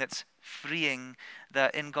that's freeing,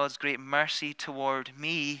 that in God's great mercy toward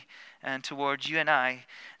me and toward you and I,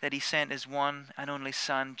 that he sent his one and only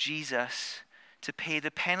Son, Jesus, to pay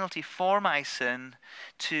the penalty for my sin,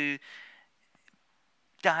 to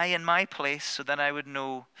die in my place so that I would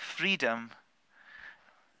know freedom,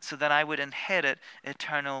 so that I would inherit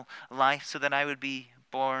eternal life, so that I would be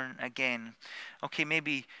born again. Okay,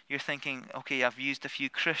 maybe you're thinking, okay, I've used a few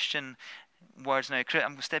Christian words now.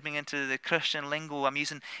 I'm stepping into the Christian lingo. I'm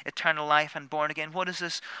using eternal life and born again. What does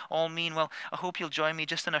this all mean? Well, I hope you'll join me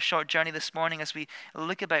just on a short journey this morning as we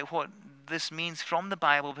look about what this means from the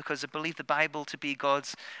Bible, because I believe the Bible to be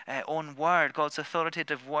God's own word, God's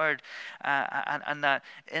authoritative word, and that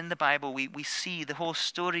in the Bible we see the whole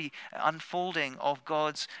story unfolding of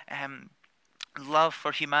God's love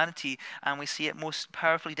for humanity, and we see it most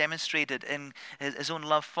powerfully demonstrated in his own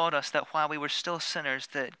love for us, that while we were still sinners,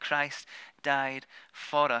 that Christ died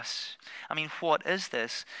for us. I mean, what is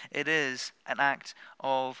this? It is an act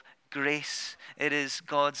of grace. It is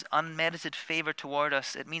God's unmerited favor toward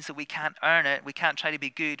us. It means that we can't earn it. We can't try to be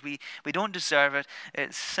good. We don't deserve it.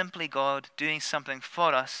 It's simply God doing something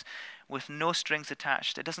for us with no strings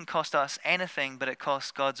attached. It doesn't cost us anything, but it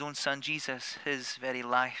costs God's own Son, Jesus, his very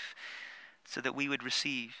life, so that we would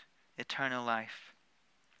receive eternal life.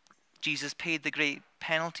 Jesus paid the great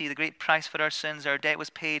penalty, the great price for our sins. Our debt was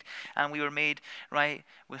paid, and we were made right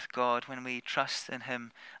with God when we trust in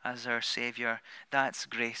him as our Savior. That's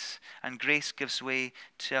grace. And grace gives way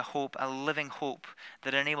to a hope, a living hope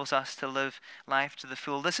that enables us to live life to the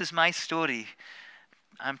full. This is my story.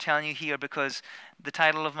 I'm telling you here because the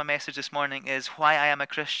title of my message this morning is Why I Am a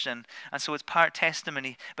Christian. And so it's part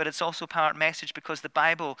testimony, but it's also part message, because the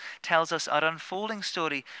Bible tells us our unfolding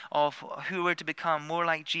story of who we're to become more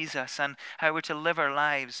like Jesus and how we're to live our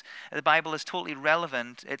lives. The Bible is totally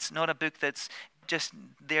relevant. It's not a book that's just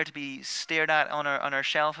there to be stared at on our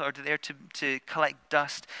shelf or there to collect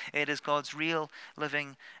dust. It is God's real,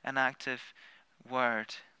 living, and active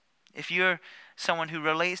word. If you're someone who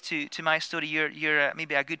relates to my story, you're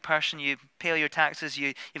maybe a good person, you pay all your taxes,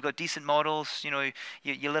 you've got decent morals,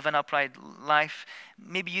 you live an upright life.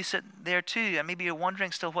 Maybe you sit there too, and maybe you're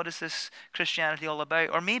wondering still, what is this Christianity all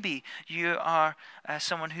about? Or maybe you are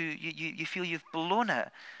someone who you feel you've blown it.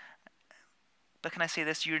 But can I say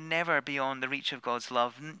this? You're never beyond the reach of God's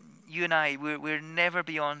love. You and I, we're never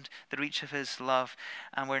beyond the reach of his love,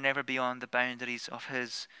 and we're never beyond the boundaries of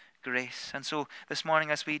his grace. And so this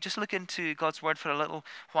morning, as we just look into God's word for a little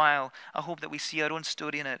while, I hope that we see our own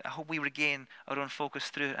story in it. I hope we regain our own focus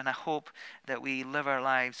through it, and I hope that we live our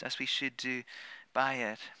lives as we should do by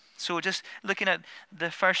it. So just looking at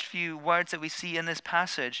the first few words that we see in this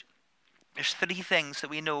passage, there's three things that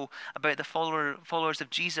we know about the followers of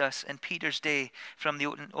Jesus in Peter's day from the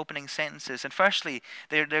opening sentences. And firstly,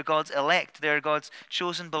 they're God's elect. They're God's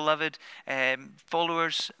chosen, beloved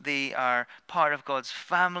followers. They are part of God's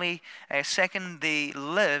family. Second, they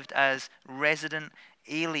lived as resident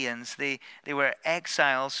aliens. They were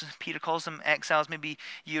exiles. Peter calls them exiles. Maybe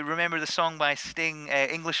you remember the song by Sting,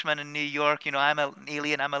 Englishman in New York. I'm an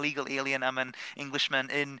alien, I'm a legal alien, I'm an Englishman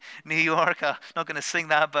in New York. I'm not going to sing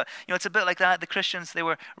that, but it's a bit like that. The Christians, they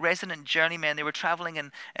were resident journeymen. They were traveling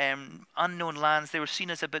in unknown lands. They were seen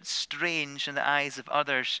as a bit strange in the eyes of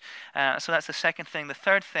others. So that's the second thing. The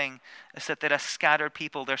third thing is that they're a scattered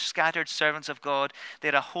people. They're scattered servants of God.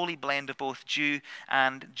 They're a holy blend of both Jew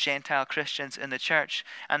and Gentile Christians in the church.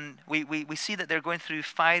 And we see that they're going through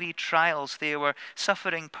fiery trials. They were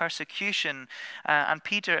suffering persecution. And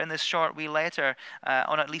Peter, in this short wee letter,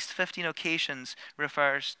 on at least 15 occasions,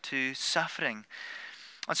 refers to suffering.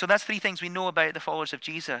 And so that's three things we know about the followers of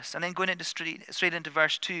Jesus. And then going into straight into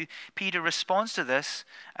verse 2, Peter responds to this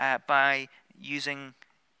by using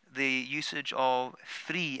the usage of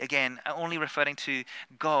three, again, only referring to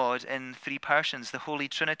God in three persons, the Holy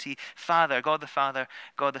Trinity, God the Father,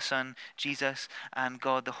 God the Son, Jesus, and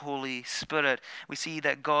God the Holy Spirit. We see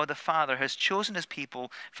that God the Father has chosen his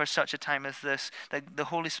people for such a time as this, that the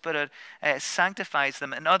Holy Spirit sanctifies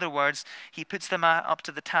them. In other words, he puts them up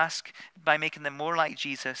to the task by making them more like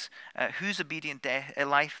Jesus, whose obedient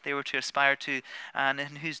life they were to aspire to, and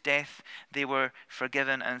in whose death they were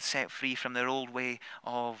forgiven and set free from their old way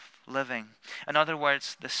of living. In other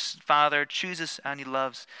words, the Father chooses and he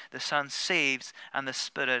loves, the Son saves, and the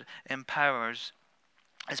Spirit empowers.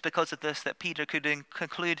 It's because of this that Peter could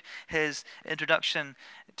conclude his introduction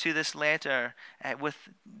to this letter with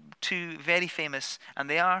two very famous, and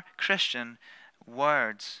they are Christian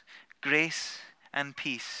words: grace and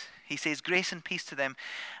peace. He says grace and peace to them.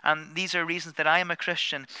 And these are reasons that I am a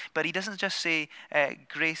Christian. But he doesn't just say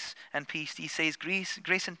grace and peace. He says grace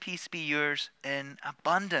and peace be yours in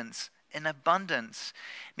abundance. In abundance.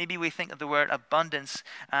 Maybe we think of the word abundance.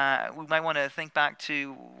 We might want to think back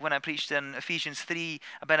to when I preached in Ephesians 3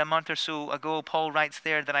 about a month or so ago. Paul writes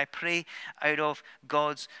there that I pray out of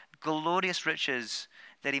God's glorious riches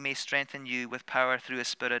that he may strengthen you with power through his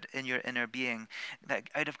Spirit in your inner being. That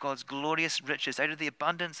out of God's glorious riches, out of the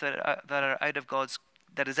abundance that are out of God's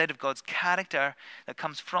that is out of God's character, that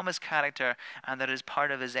comes from his character, and that is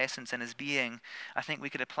part of his essence and his being. I think we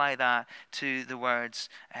could apply that to the words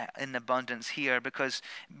in abundance here, because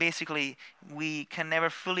basically we can never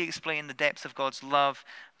fully explain the depths of God's love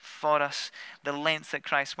for us, the lengths that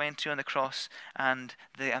Christ went to on the cross, and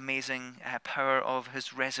the amazing power of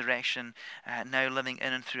his resurrection now living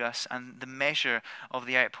in and through us, and the measure of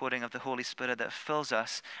the outpouring of the Holy Spirit that fills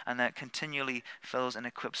us and that continually fills and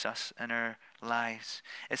equips us in our lives.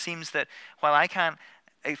 It seems that while I can't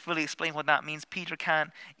fully explain what that means, Peter can't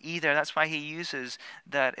either. That's why he uses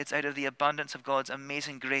that it's out of the abundance of God's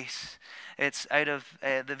amazing grace. It's out of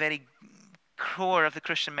the very core of the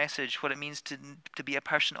Christian message, what it means to be a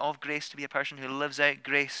person of grace, to be a person who lives out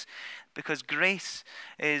grace, because grace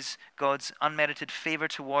is God's unmerited favor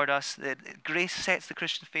toward us. Grace sets the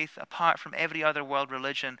Christian faith apart from every other world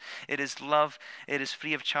religion. It is love, it is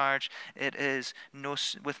free of charge, it is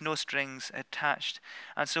with no strings attached.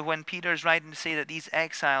 And so when Peter is writing to say that these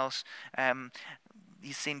exiles,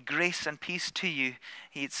 he's saying grace and peace to you,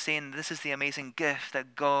 he's saying this is the amazing gift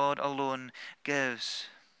that God alone gives.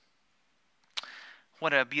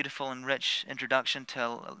 What a beautiful and rich introduction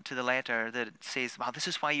to the letter, that it says, wow, this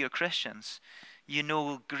is why you're Christians. You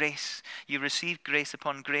know grace. You receive grace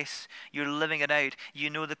upon grace. You're living it out. You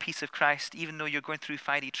know the peace of Christ. Even though you're going through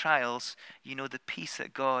fiery trials, you know the peace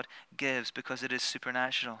that God gives because it is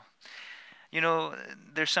supernatural. You know,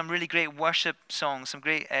 there's some really great worship songs, some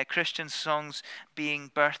great Christian songs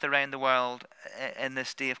being birthed around the world in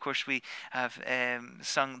this day. Of course, we have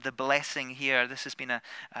sung The Blessing here. This has been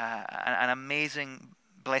an amazing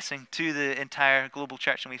blessing to the entire global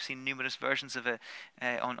church, and we've seen numerous versions of it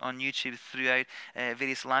on YouTube throughout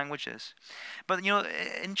various languages. But, you know,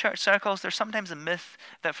 in church circles, there's sometimes a myth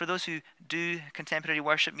that for those who do contemporary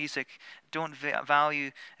worship music, don't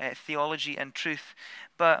value theology and truth.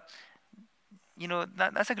 But you know,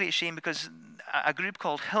 that's a great shame, because a group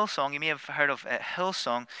called Hillsong, you may have heard of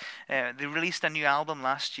Hillsong, they released a new album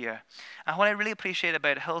last year. And what I really appreciate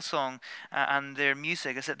about Hillsong and their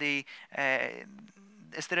music is that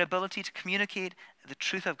it's their ability to communicate the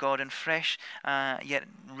truth of God in fresh yet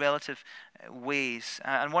relative ways.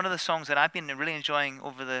 And one of the songs that I've been really enjoying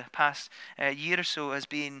over the past year or so has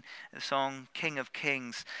been the song King of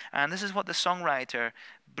Kings. And this is what the songwriter,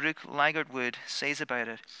 Brooke Ligertwood, says about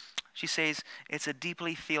it. She says, it's a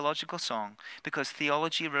deeply theological song because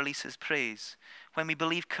theology releases praise. When we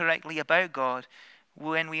believe correctly about God,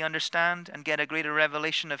 when we understand and get a greater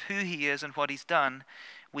revelation of who he is and what he's done,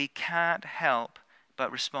 we can't help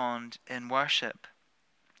but respond in worship.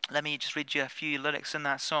 Let me just read you a few lyrics in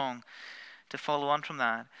that song to follow on from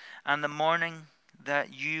that. And the morning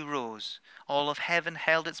that you rose, all of heaven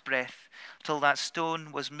held its breath till that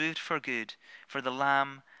stone was moved for good, for the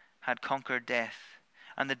Lamb had conquered death.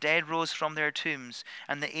 And the dead rose from their tombs,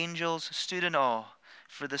 and the angels stood in awe,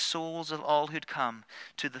 for the souls of all who'd come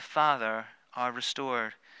to the Father are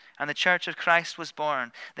restored. And the church of Christ was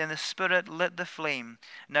born, then the Spirit lit the flame.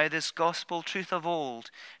 Now this gospel truth of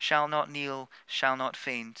old shall not kneel, shall not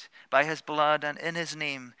faint. By his blood and in his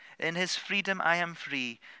name, in his freedom I am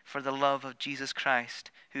free, for the love of Jesus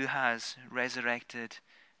Christ, who has resurrected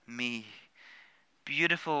me.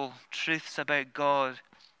 Beautiful truths about God.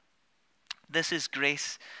 This is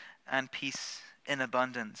grace and peace in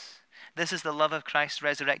abundance. This is the love of Christ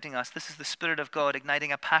resurrecting us. This is the Spirit of God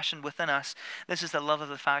igniting a passion within us. This is the love of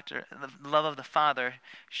the Father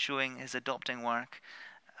showing his adopting work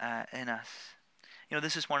in us. You know,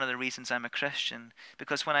 this is one of the reasons I'm a Christian,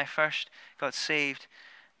 because when I first got saved,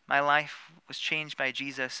 my life was changed by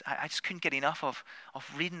Jesus. I just couldn't get enough of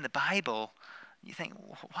reading the Bible. You think,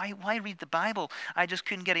 why read the Bible? I just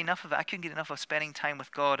couldn't get enough of it. I couldn't get enough of spending time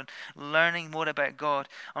with God and learning more about God,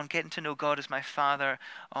 on getting to know God as my Father,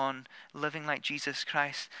 on living like Jesus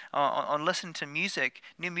Christ, on listening to music,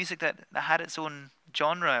 new music that had its own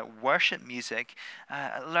genre, worship music,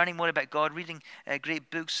 learning more about God, reading great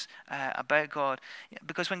books about God.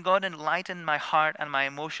 Because when God enlightened my heart and my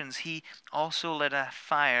emotions, he also lit a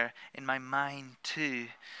fire in my mind too.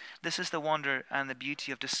 This is the wonder and the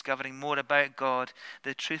beauty of discovering more about God,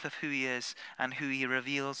 the truth of who he is and who he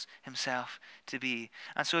reveals himself to be.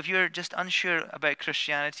 And so if you're just unsure about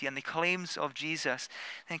Christianity and the claims of Jesus,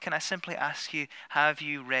 then can I simply ask you, have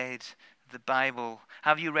you read the Bible?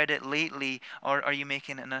 Have you read it lately, or are you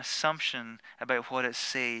making an assumption about what it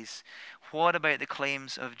says? What about the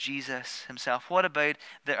claims of Jesus himself? What about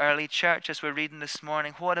the early church as we're reading this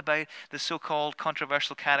morning? What about the so-called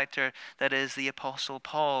controversial character that is the Apostle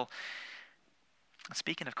Paul? And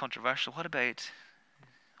speaking of controversial, what about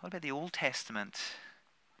the Old Testament?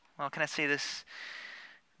 Well, can I say this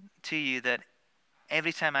to you, that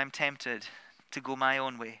every time I'm tempted to go my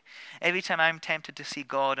own way. Every time I'm tempted to see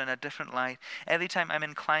God in a different light, every time I'm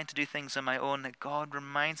inclined to do things on my own, that God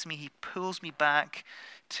reminds me, He pulls me back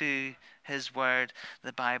to His Word,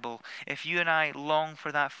 the Bible. If you and I long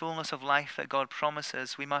for that fullness of life that God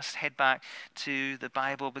promises, we must head back to the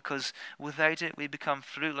Bible, because without it we become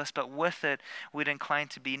fruitless, but with it we're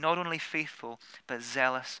inclined to be not only faithful but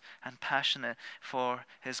zealous and passionate for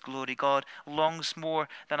His glory. God longs more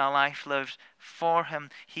than a life lived for Him.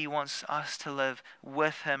 He wants us to live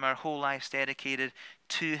with Him, our whole lives dedicated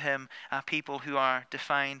to Him, a people who are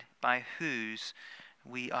defined by whose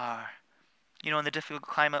we are. You know, in the difficult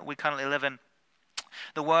climate we currently live in,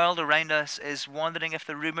 the world around us is wondering if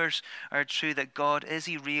the rumors are true that God, is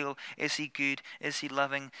He real? Is He good? Is He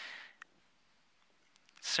loving?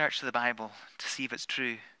 Search the Bible to see if it's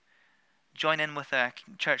true. Join in with a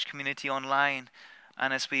church community online,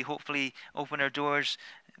 and as we hopefully open our doors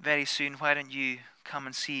very soon, why don't you come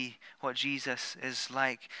and see what Jesus is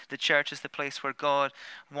like? The church is the place where God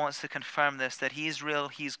wants to confirm this, that He is real,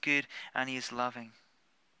 He is good, and He is loving.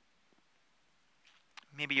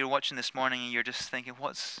 Maybe you're watching this morning and you're just thinking,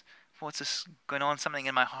 what's this going on? Something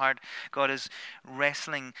in my heart. God is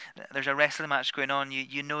wrestling. There's a wrestling match going on.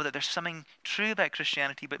 You know that there's something true about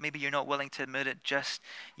Christianity, but maybe you're not willing to admit it just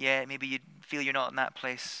yet. Maybe you feel you're not in that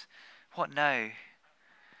place. What now?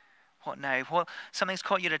 What now? Something's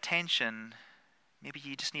caught your attention. Maybe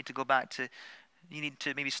you just need to go back to, you need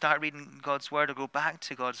to maybe start reading God's Word, or go back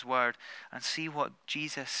to God's Word and see what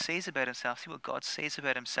Jesus says about Himself, see what God says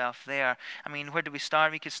about Himself there. I mean, where do we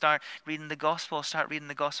start? We could start reading the Gospel,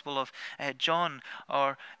 of John,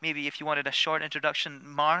 or maybe if you wanted a short introduction,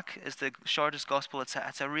 Mark is the shortest Gospel. It's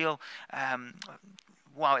a real...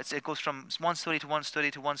 wow, it goes from one story to one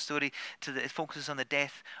story to one story it focuses on the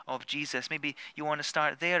death of Jesus. Maybe you want to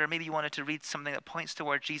start there, or maybe you wanted to read something that points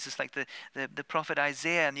toward Jesus, like the prophet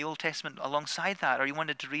Isaiah in the Old Testament alongside that, or you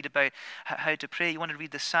wanted to read about how to pray, you wanted to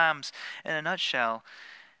read the Psalms in a nutshell.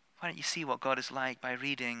 Why don't you see what God is like by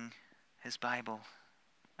reading His Bible?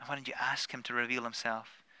 And why don't you ask Him to reveal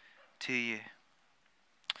Himself to you?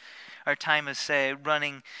 Our time is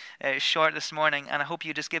running short this morning, and I hope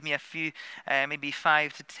you just give me a few, maybe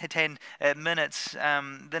 5 to 10 minutes.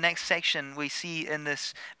 The next section we see in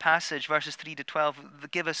this passage, verses 3 to 12,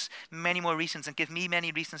 give us many more reasons, and give me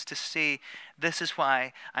many reasons to say, this is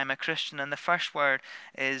why I'm a Christian. And the first word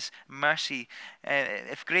is mercy.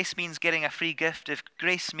 If grace means getting a free gift, if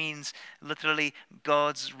grace means literally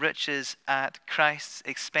God's riches at Christ's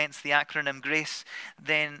expense, the acronym GRACE,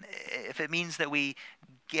 then if it means that we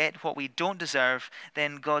get what we don't deserve,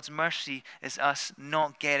 then God's mercy is us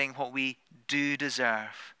not getting what we do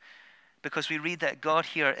deserve. Because we read that God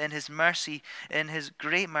here, in His mercy, in His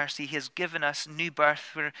great mercy, He has given us new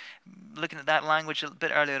birth. We're looking at that language a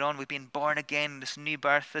bit earlier on. We've been born again, this new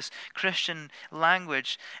birth, this Christian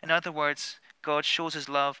language. In other words, God shows His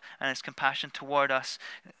love and His compassion toward us.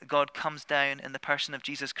 God comes down in the person of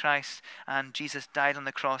Jesus Christ, and Jesus died on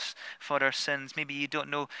the cross for our sins. Maybe you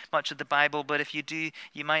don't know much of the Bible, but if you do,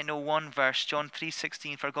 you might know one verse, John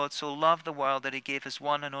 3:16, for God so loved the world that He gave His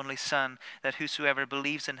one and only Son, that whosoever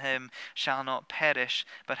believes in Him shall not perish,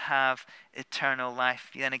 but have eternal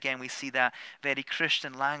life. Then again, we see that very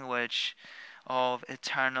Christian language of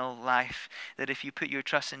eternal life, that if you put your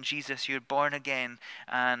trust in Jesus, you're born again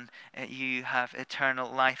and you have eternal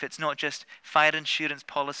life. It's not just fire insurance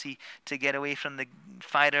policy to get away from the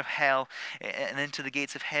fire of hell and into the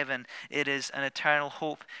gates of heaven. It is an eternal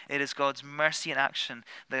hope. It is God's mercy in action,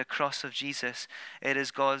 the cross of Jesus. It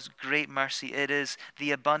is God's great mercy. It is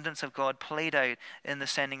the abundance of God played out in the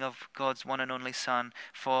sending of God's one and only Son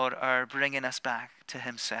for our bringing us back to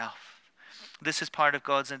Himself. This is part of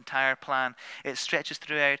God's entire plan. It stretches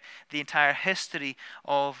throughout the entire history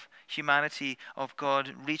of humanity, of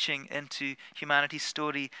God reaching into humanity's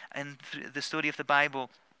story and the story of the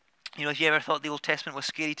Bible. You know, if you ever thought the Old Testament was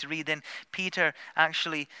scary to read, then Peter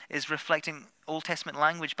actually is reflecting Old Testament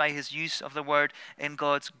language by his use of the word in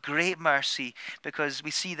God's great mercy, because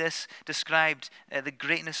we see this described, the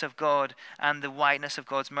greatness of God and the wideness of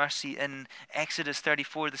God's mercy in Exodus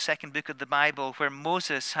 34, the second book of the Bible, where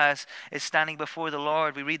Moses is standing before the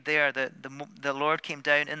Lord. We read there that the Lord came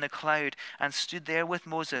down in the cloud and stood there with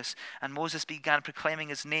Moses, and Moses began proclaiming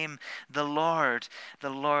His name, the Lord,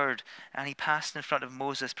 and he passed in front of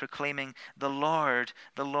Moses proclaiming, the Lord,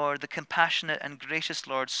 the compassionate and gracious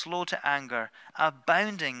Lord, slow to anger,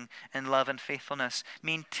 abounding in love and faithfulness,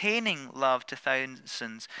 maintaining love to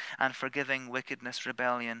thousands, and forgiving wickedness,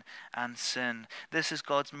 rebellion, and sin. This is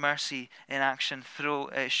God's mercy in action,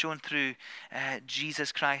 shown through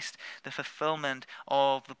Jesus Christ, the fulfillment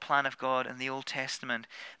of the plan of God in the Old Testament.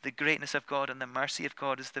 The greatness of God and the mercy of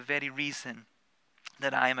God is the very reason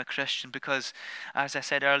that I am a Christian, because, as I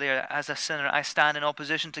said earlier, as a sinner, I stand in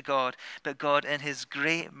opposition to God, but God in his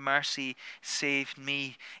great mercy saved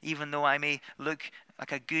me. Even though I may look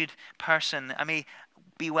like a good person, I may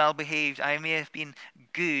be well behaved, I may have been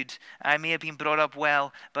good, I may have been brought up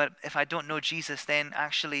well, but if I don't know Jesus, then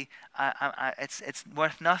actually it's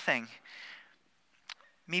worth nothing.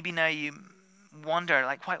 Maybe now you wonder,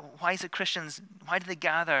 like, why is it Christians, why do they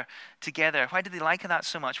gather together? Why do they like that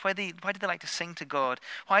so much? Why do they like to sing to God?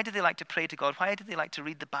 Why do they like to pray to God? Why do they like to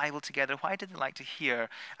read the Bible together? Why do they like to hear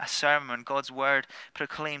a sermon, God's word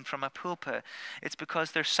proclaimed from a pulpit? It's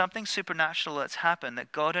because there's something supernatural that's happened,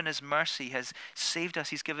 that God in his mercy has saved us.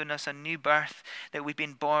 He's given us a new birth, that we've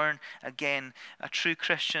been born again. A true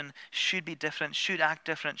Christian should be different, should act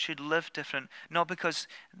different, should live different, not because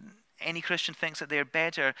any Christian thinks that they're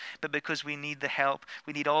better, but because we need the help.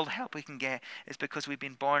 We need all the help we can get. It's because we've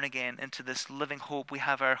been born again into this living hope. We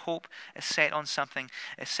have our hope is set on something,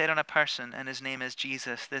 is set on a person, and his name is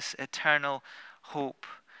Jesus, this eternal hope.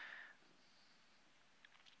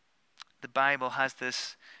 The Bible has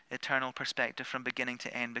this eternal perspective from beginning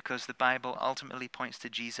to end, because the Bible ultimately points to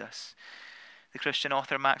Jesus. The Christian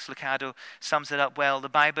author Max Lucado sums it up well. The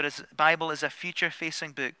Bible is a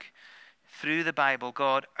future-facing book. Through the Bible,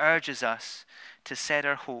 God urges us to set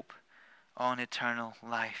our hope on eternal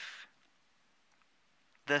life.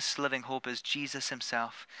 This living hope is Jesus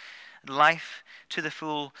himself. Life to the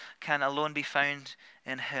full can alone be found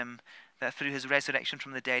in him, that through his resurrection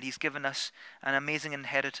from the dead, he's given us an amazing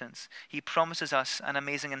inheritance. He promises us an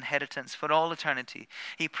amazing inheritance for all eternity.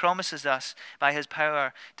 He promises us by his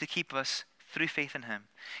power to keep us through faith in him.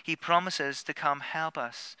 He promises to come help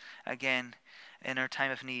us again in our time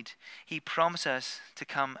of need. He promises to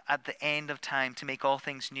come at the end of time to make all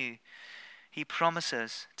things new. He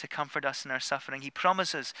promises to comfort us in our suffering. He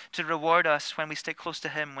promises to reward us when we stick close to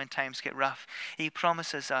him when times get rough. He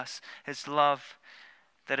promises us his love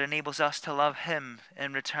that enables us to love him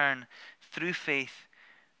in return through faith.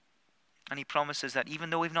 And he promises that even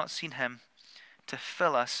though we've not seen him, to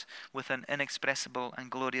fill us with an inexpressible and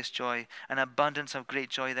glorious joy, an abundance of great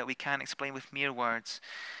joy that we can't explain with mere words.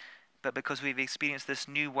 But because we've experienced this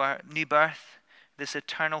new birth, this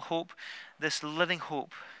eternal hope, this living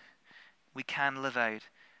hope, we can live out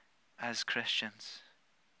as Christians.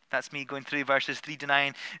 That's me going through verses 3 to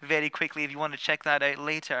 9 very quickly if you want to check that out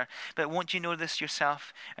later. But won't you know this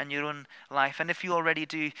yourself in your own life? And if you already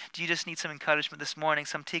do you just need some encouragement this morning,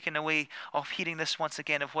 some taking away of hearing this once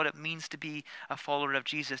again of what it means to be a follower of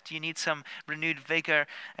Jesus? Do you need some renewed vigor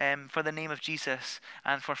for the name of Jesus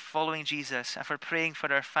and for following Jesus and for praying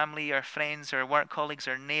for our family, our friends, our work colleagues,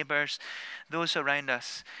 our neighbours, those around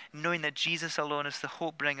us, knowing that Jesus alone is the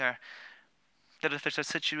hope bringer? That if there's a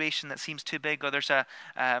situation that seems too big, or there's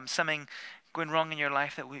something going wrong in your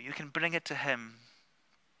life, that you can bring it to him.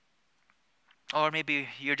 Or maybe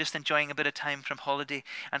you're just enjoying a bit of time from holiday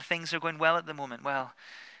and things are going well at the moment. Well,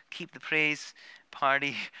 keep the praise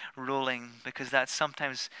party rolling, because that's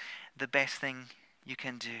sometimes the best thing you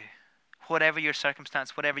can do. Whatever your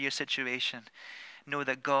circumstance, whatever your situation, know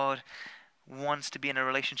that God wants to be in a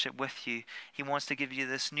relationship with you. He wants to give you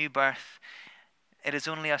this new birth. It is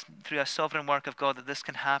only through a sovereign work of God that this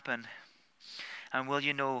can happen. And will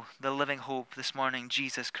you know the living hope this morning,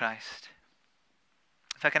 Jesus Christ?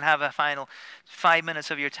 If I can have a final 5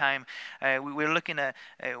 minutes of your time, we're looking at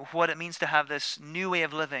what it means to have this new way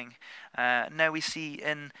of living. Now we see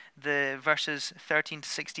in the verses 13 to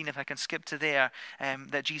 16, if I can skip to there,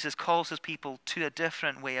 that Jesus calls his people to a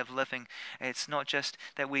different way of living. It's not just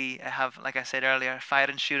that we have, like I said earlier, fire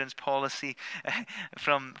insurance policy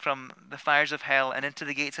from the fires of hell and into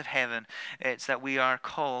the gates of heaven. It's that we are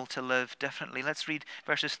called to live differently. Let's read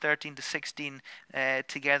verses 13 to 16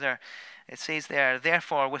 together. It says there,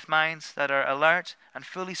 "Therefore, with minds that are alert and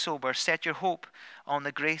fully sober, set your hope on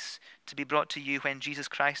the grace to be brought to you when Jesus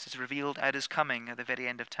Christ is revealed at his coming at the very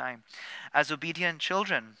end of time. As obedient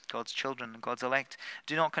children, God's elect,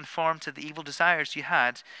 do not conform to the evil desires you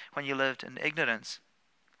had when you lived in ignorance.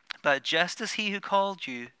 But just as he who called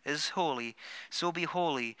you is holy, so be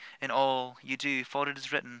holy in all you do. For it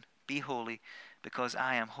is written, be holy, because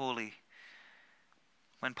I am holy."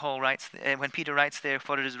 When Peter writes there,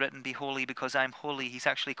 "For it is written, be holy because I am holy," he's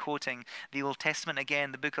actually quoting the Old Testament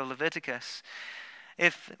again, the book of Leviticus.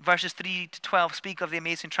 If verses 3 to 12 speak of the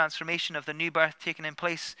amazing transformation of the new birth taking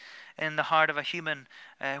place in the heart of a human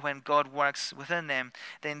when God works within them,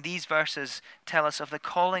 then these verses tell us of the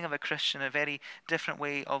calling of a Christian, a very different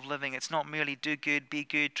way of living. It's not merely do good, be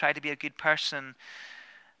good, try to be a good person,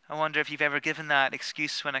 I wonder if you've ever given that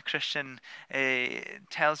excuse when a Christian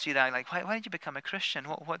tells you that, like, why did you become a Christian?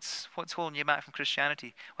 What's holding you back from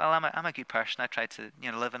Christianity? Well, I'm a good person. I try to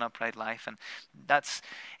live an upright life, and that's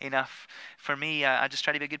enough for me. I just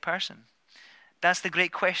try to be a good person. That's the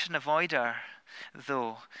great question avoider,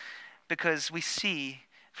 though, because we see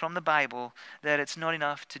from the Bible that it's not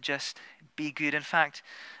enough to just be good. In fact,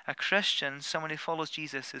 a Christian, someone who follows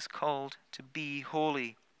Jesus, is called to be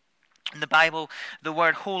holy. In the Bible, the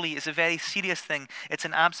word holy is a very serious thing. It's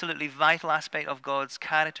an absolutely vital aspect of God's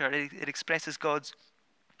character. It expresses God's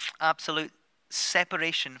absolute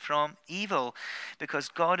separation from evil, because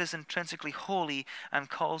God is intrinsically holy and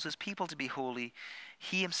calls his people to be holy.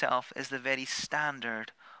 He himself is the very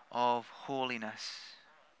standard of holiness.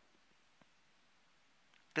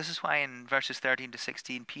 This is why in verses 13 to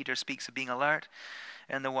 16, Peter speaks of being alert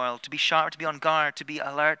in the world, to be sharp, to be on guard, to be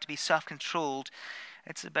alert, to be self-controlled.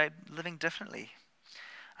 It's about living differently.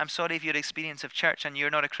 I'm sorry if your experience of church and you're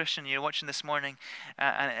not a Christian, you're watching this morning,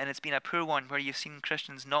 and it's been a poor one where you've seen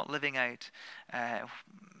Christians not living out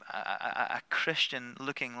a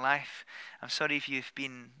Christian-looking life. I'm sorry if you've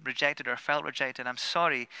been rejected or felt rejected. I'm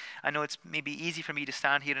sorry. I know it's maybe easy for me to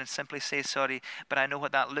stand here and simply say sorry, but I know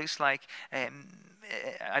what that looks like.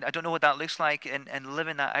 I don't know what that looks like in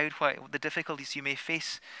living that out, what the difficulties you may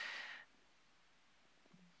face.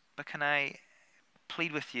 But can I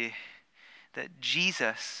plead with you that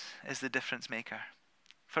Jesus is the difference maker?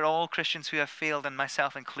 For all Christians who have failed, and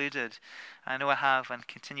myself included, I know I have and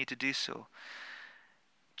continue to do so,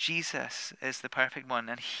 Jesus is the perfect one,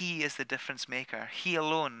 and he is the difference maker. He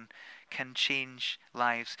alone can change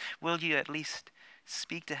lives. Will you at least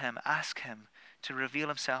speak to him, ask him to reveal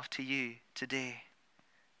himself to you today?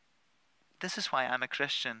 This is why I'm a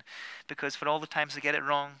Christian, because for all the times I get it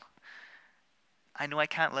wrong, I know I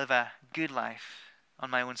can't live a good life on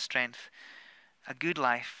my own strength. A good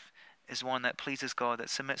life is one that pleases God, that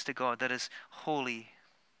submits to God, that is holy.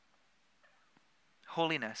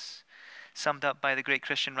 Holiness, summed up by the great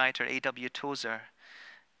Christian writer A.W. Tozer,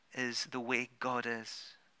 is the way God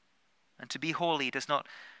is. And to be holy does not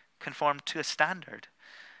conform to a standard,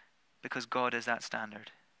 because God is that standard.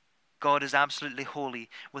 God is absolutely holy,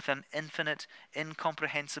 with an infinite,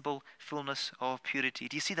 incomprehensible fullness of purity.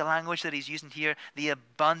 Do you see the language that he's using here? The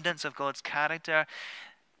abundance of God's character,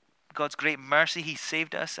 God's great mercy. He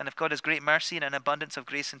saved us, and if God has great mercy and an abundance of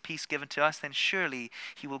grace and peace given to us, then surely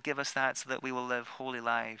he will give us that so that we will live holy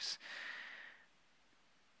lives.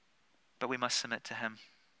 But we must submit to him.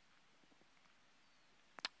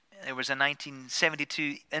 There was a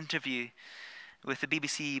 1972 interview with the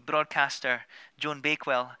BBC broadcaster Joan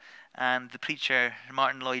Bakewell and the preacher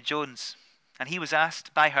Martin Lloyd-Jones, and he was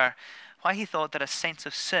asked by her why he thought that a sense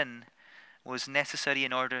of sin was necessary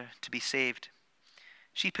in order to be saved.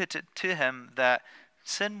 She put it to him that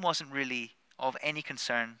sin wasn't really of any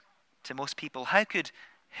concern to most people. How could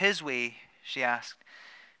his way, she asked,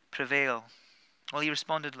 prevail? Well, he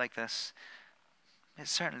responded like this: it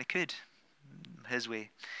certainly could, his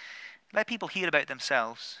way. Let people hear about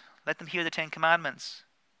themselves. Let them hear the 10 Commandments.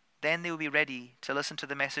 Then they will be ready to listen to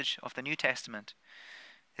the message of the New Testament.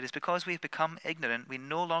 It is because we have become ignorant we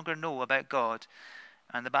no longer know about God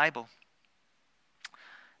and the Bible.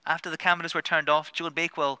 After the cameras were turned off, Joan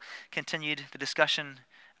Bakewell continued the discussion,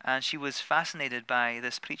 and she was fascinated by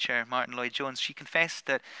this preacher, Martin Lloyd-Jones. She confessed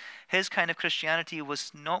that his kind of Christianity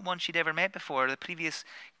was not one she'd ever met before. The previous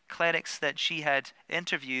clerics that she had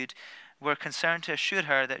interviewed were concerned to assure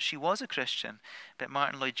her that she was a Christian, but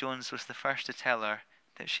Martin Lloyd-Jones was the first to tell her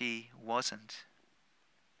that she wasn't.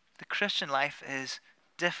 The Christian life is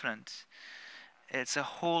different. It's a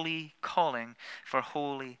holy calling for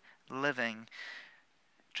holy living.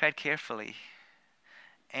 Tread carefully.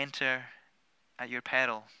 Enter at your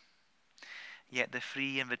peril. Yet the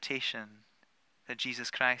free invitation that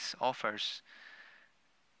Jesus Christ offers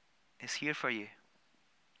is here for you.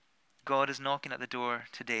 God is knocking at the door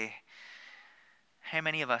today. How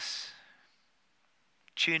many of us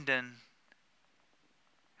tuned in,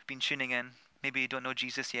 have been tuning in? Maybe you don't know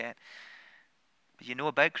Jesus yet, but you know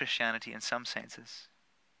about Christianity in some senses.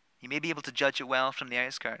 You may be able to judge it well from the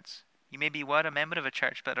outskirts. You maybe were a member of a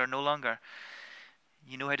church but are no longer.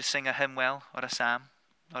 You know how to sing a hymn well, or a psalm,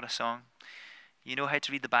 or a song. You know how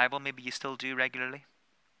to read the Bible, maybe you still do regularly.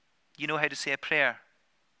 You know how to say a prayer.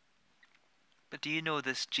 But do you know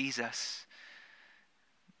this Jesus,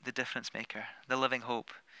 the difference maker, the living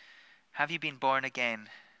hope? Have you been born again?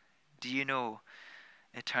 Do you know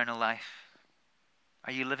eternal life?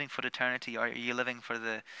 Are you living for eternity, or are you living for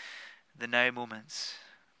the now moments?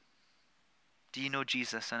 Do you know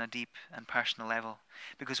Jesus on a deep and personal level?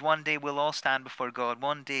 Because one day we'll all stand before God.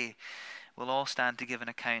 One day We'll all stand to give an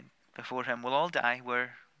account before him. We'll all die. We're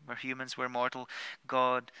humans, we're mortal.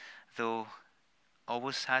 God, though,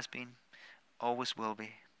 always has been, always will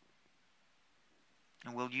be.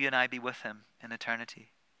 And will you and I be with him in eternity?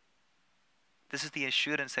 This is the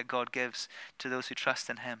assurance that God gives to those who trust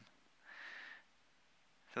in him,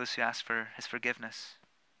 those who ask for his forgiveness.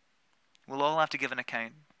 We'll all have to give an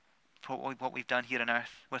account for what we've done here on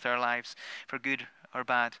earth with our lives, for good or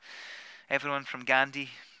bad. Everyone from Gandhi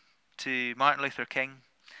to Martin Luther King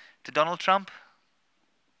to Donald Trump,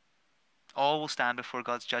 all will stand before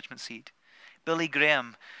God's judgment seat. Billy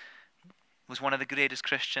Graham was one of the greatest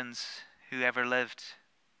Christians who ever lived.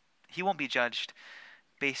 He won't be judged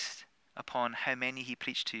based upon how many he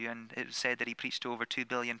preached to, and it was said that he preached to over 2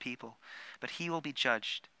 billion people. But he will be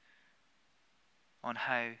judged on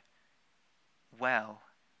how well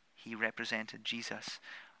he represented Jesus.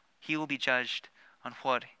 He will be judged on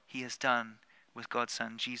what he has done with God's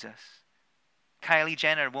Son, Jesus. Kylie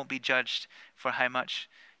Jenner won't be judged for how much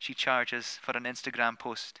she charges for an Instagram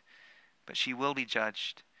post, but she will be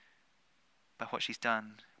judged by what she's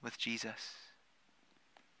done with Jesus.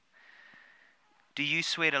 Do you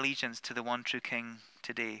swear allegiance to the one true King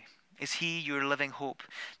today? Is he your living hope?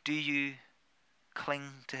 Do you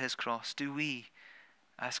cling to his cross? Do we,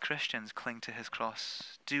 as Christians, cling to his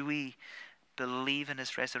cross? Do we believe in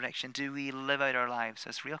his resurrection? Do we live out our lives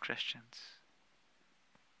as real Christians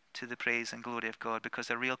to the praise and glory of God? Because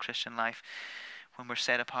a real Christian life, when we're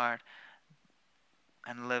set apart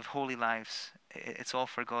and live holy lives, it's all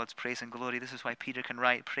for God's praise and glory. This is why Peter can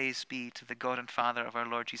write, "Praise be to the God and Father of our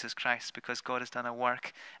Lord Jesus Christ," because God has done a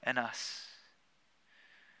work in us.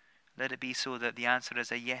 Let it be so that the answer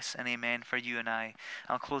is a yes and amen for you and I.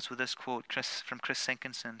 I'll close with this quote from Chris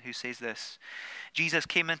Sinkinson, who says this: "Jesus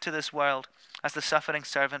came into this world as the suffering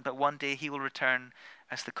servant, but one day he will return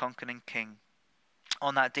as the conquering King.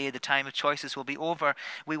 On that day, the time of choices will be over.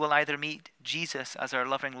 We will either meet Jesus as our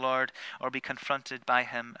loving Lord or be confronted by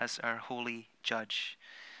him as our holy judge.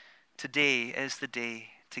 Today is the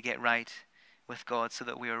day to get right with God so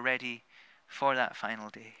that we are ready for that final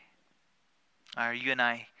day." Are you and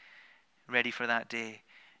I ready for that day?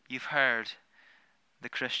 You've heard the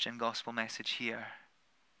Christian gospel message here.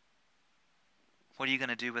 What are you going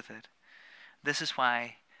to do with it? This is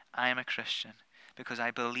why I am a Christian, because I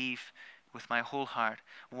believe with my whole heart,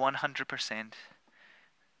 100%,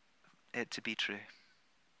 it to be true.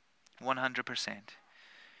 100%.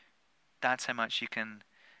 That's how much you can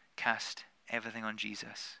cast everything on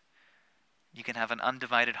Jesus. You can have an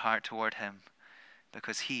undivided heart toward him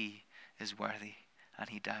because he is worthy and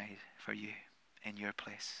he died for you in your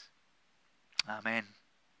place. Amen.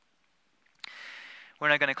 We're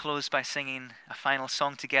now going to close by singing a final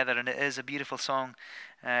song together, and it is a beautiful song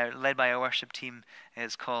led by our worship team.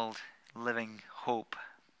 It's called Living Hope.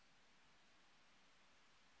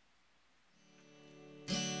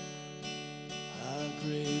 How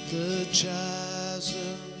great the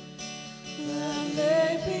chasm that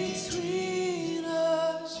lay between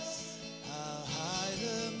us, how high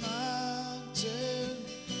the mountain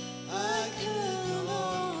I could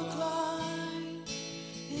not climb.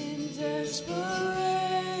 In desperation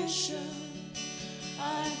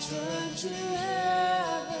I turned to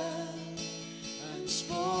heaven and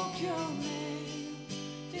spoke your name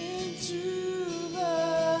into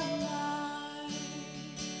the night.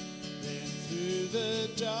 Then through the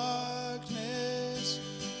darkness,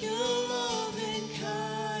 your loving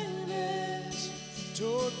kindness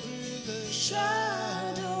tore through the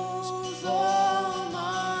shadows of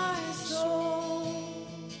my soul.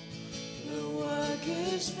 The work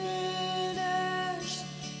is finished,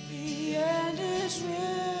 the end is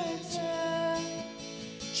written.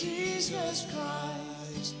 Jesus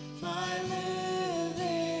Christ, my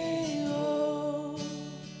living hope.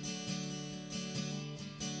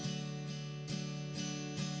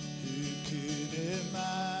 Who could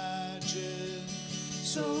imagine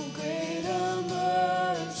so great a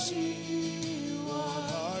mercy? What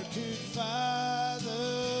heart could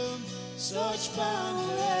fathom such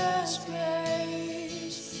boundless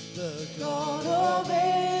grace? The God of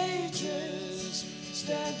ages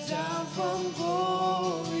stepped down from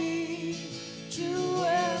glory to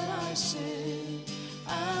wear my sin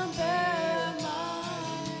and bear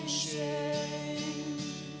my shame.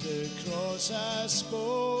 The cross has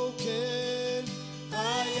spoken,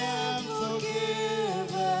 I am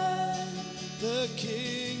forgiven. The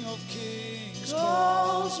King of Kings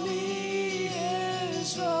calls me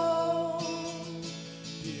his own.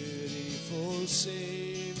 Beautiful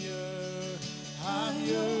Savior, I'm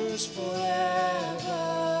yours forever.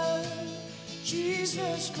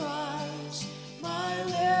 Jesus Christ, my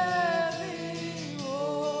living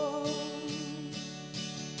hope.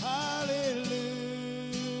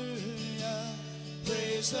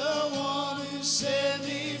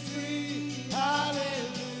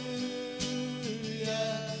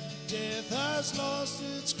 has lost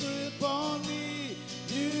its grip on me.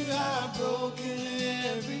 You have broken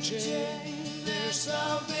every chain. There's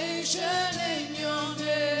salvation in your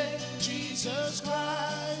name, Jesus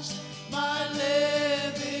Christ, my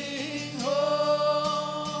living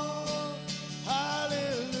hope.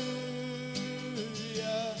 Hallelujah.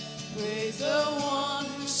 Praise the one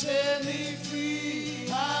who set me free.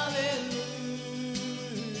 Hallelujah.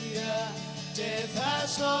 Death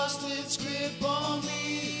has lost its grip on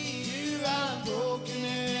me. You have broken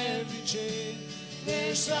every chain.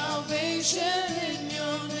 There's salvation in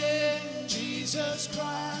your name, Jesus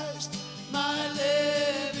Christ, my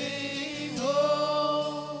living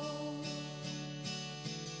hope.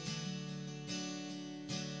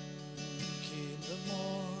 Came the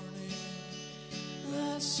morning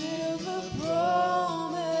that sealed the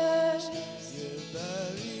promise. Your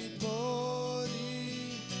buried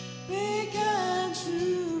body began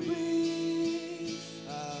to breathe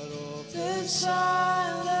out of the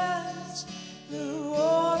silence. The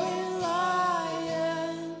roaring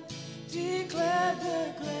lion declared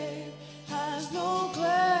the grave has no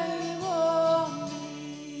claim on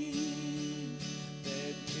me.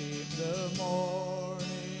 Then came the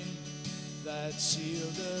morning that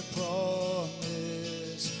sealed the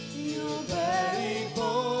promise. Your buried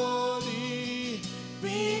body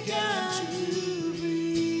began to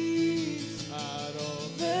breathe out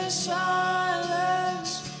of the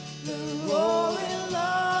silence. The roaring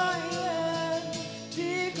lion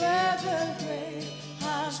declared the grave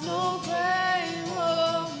has no claim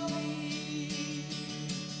on me.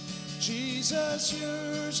 Jesus,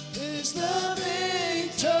 yours is the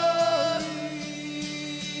victory.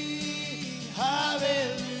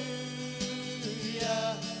 Hallelujah.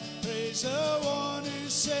 Praise the one who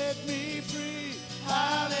set me free.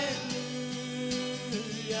 Hallelujah.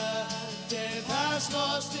 Death has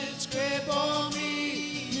lost its grip on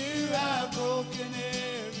me. You have broken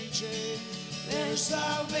every chain. There's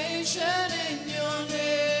salvation in your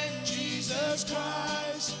name, Jesus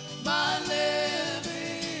Christ, my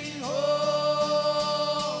living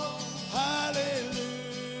hope. Hallelujah.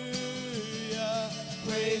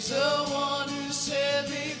 Praise the one who set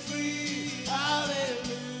me free. Hallelujah.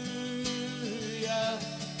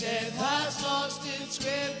 Death has lost its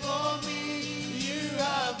grip on me. You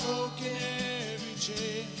have broken every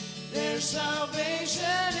chain. There's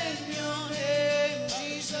salvation in your name,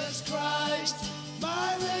 Jesus Christ,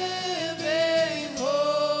 my living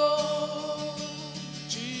hope.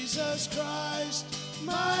 Jesus Christ,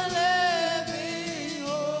 my living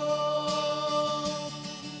hope.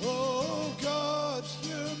 Oh God,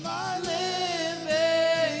 you're my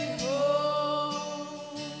living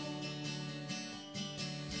hope.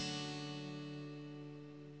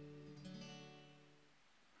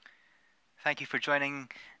 Thank you for joining.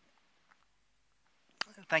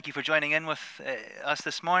 Thank you for joining in with us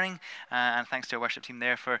this morning, and thanks to our worship team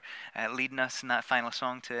there for leading us in that final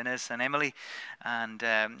song to Inez and Emily. And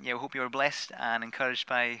we hope you were blessed and encouraged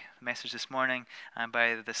by the message this morning and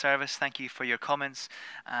by the service. Thank you for your comments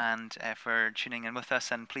and for tuning in with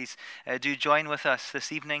us. And please do join with us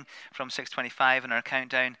this evening from 6:25 in our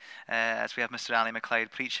countdown as we have Mr. Ali McLeod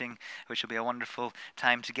preaching, which will be a wonderful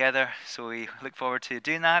time together. So we look forward to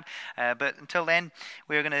doing that. But until then,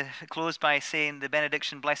 we're going to close by saying the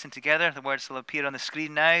benediction blessing together. The words will appear on the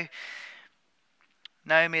screen now.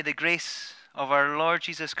 Now may the grace of our Lord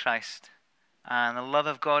Jesus Christ and the love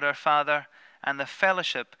of God our Father and the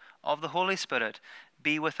fellowship of the Holy Spirit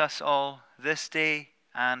be with us all this day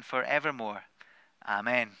and forevermore.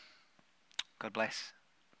 Amen. God bless.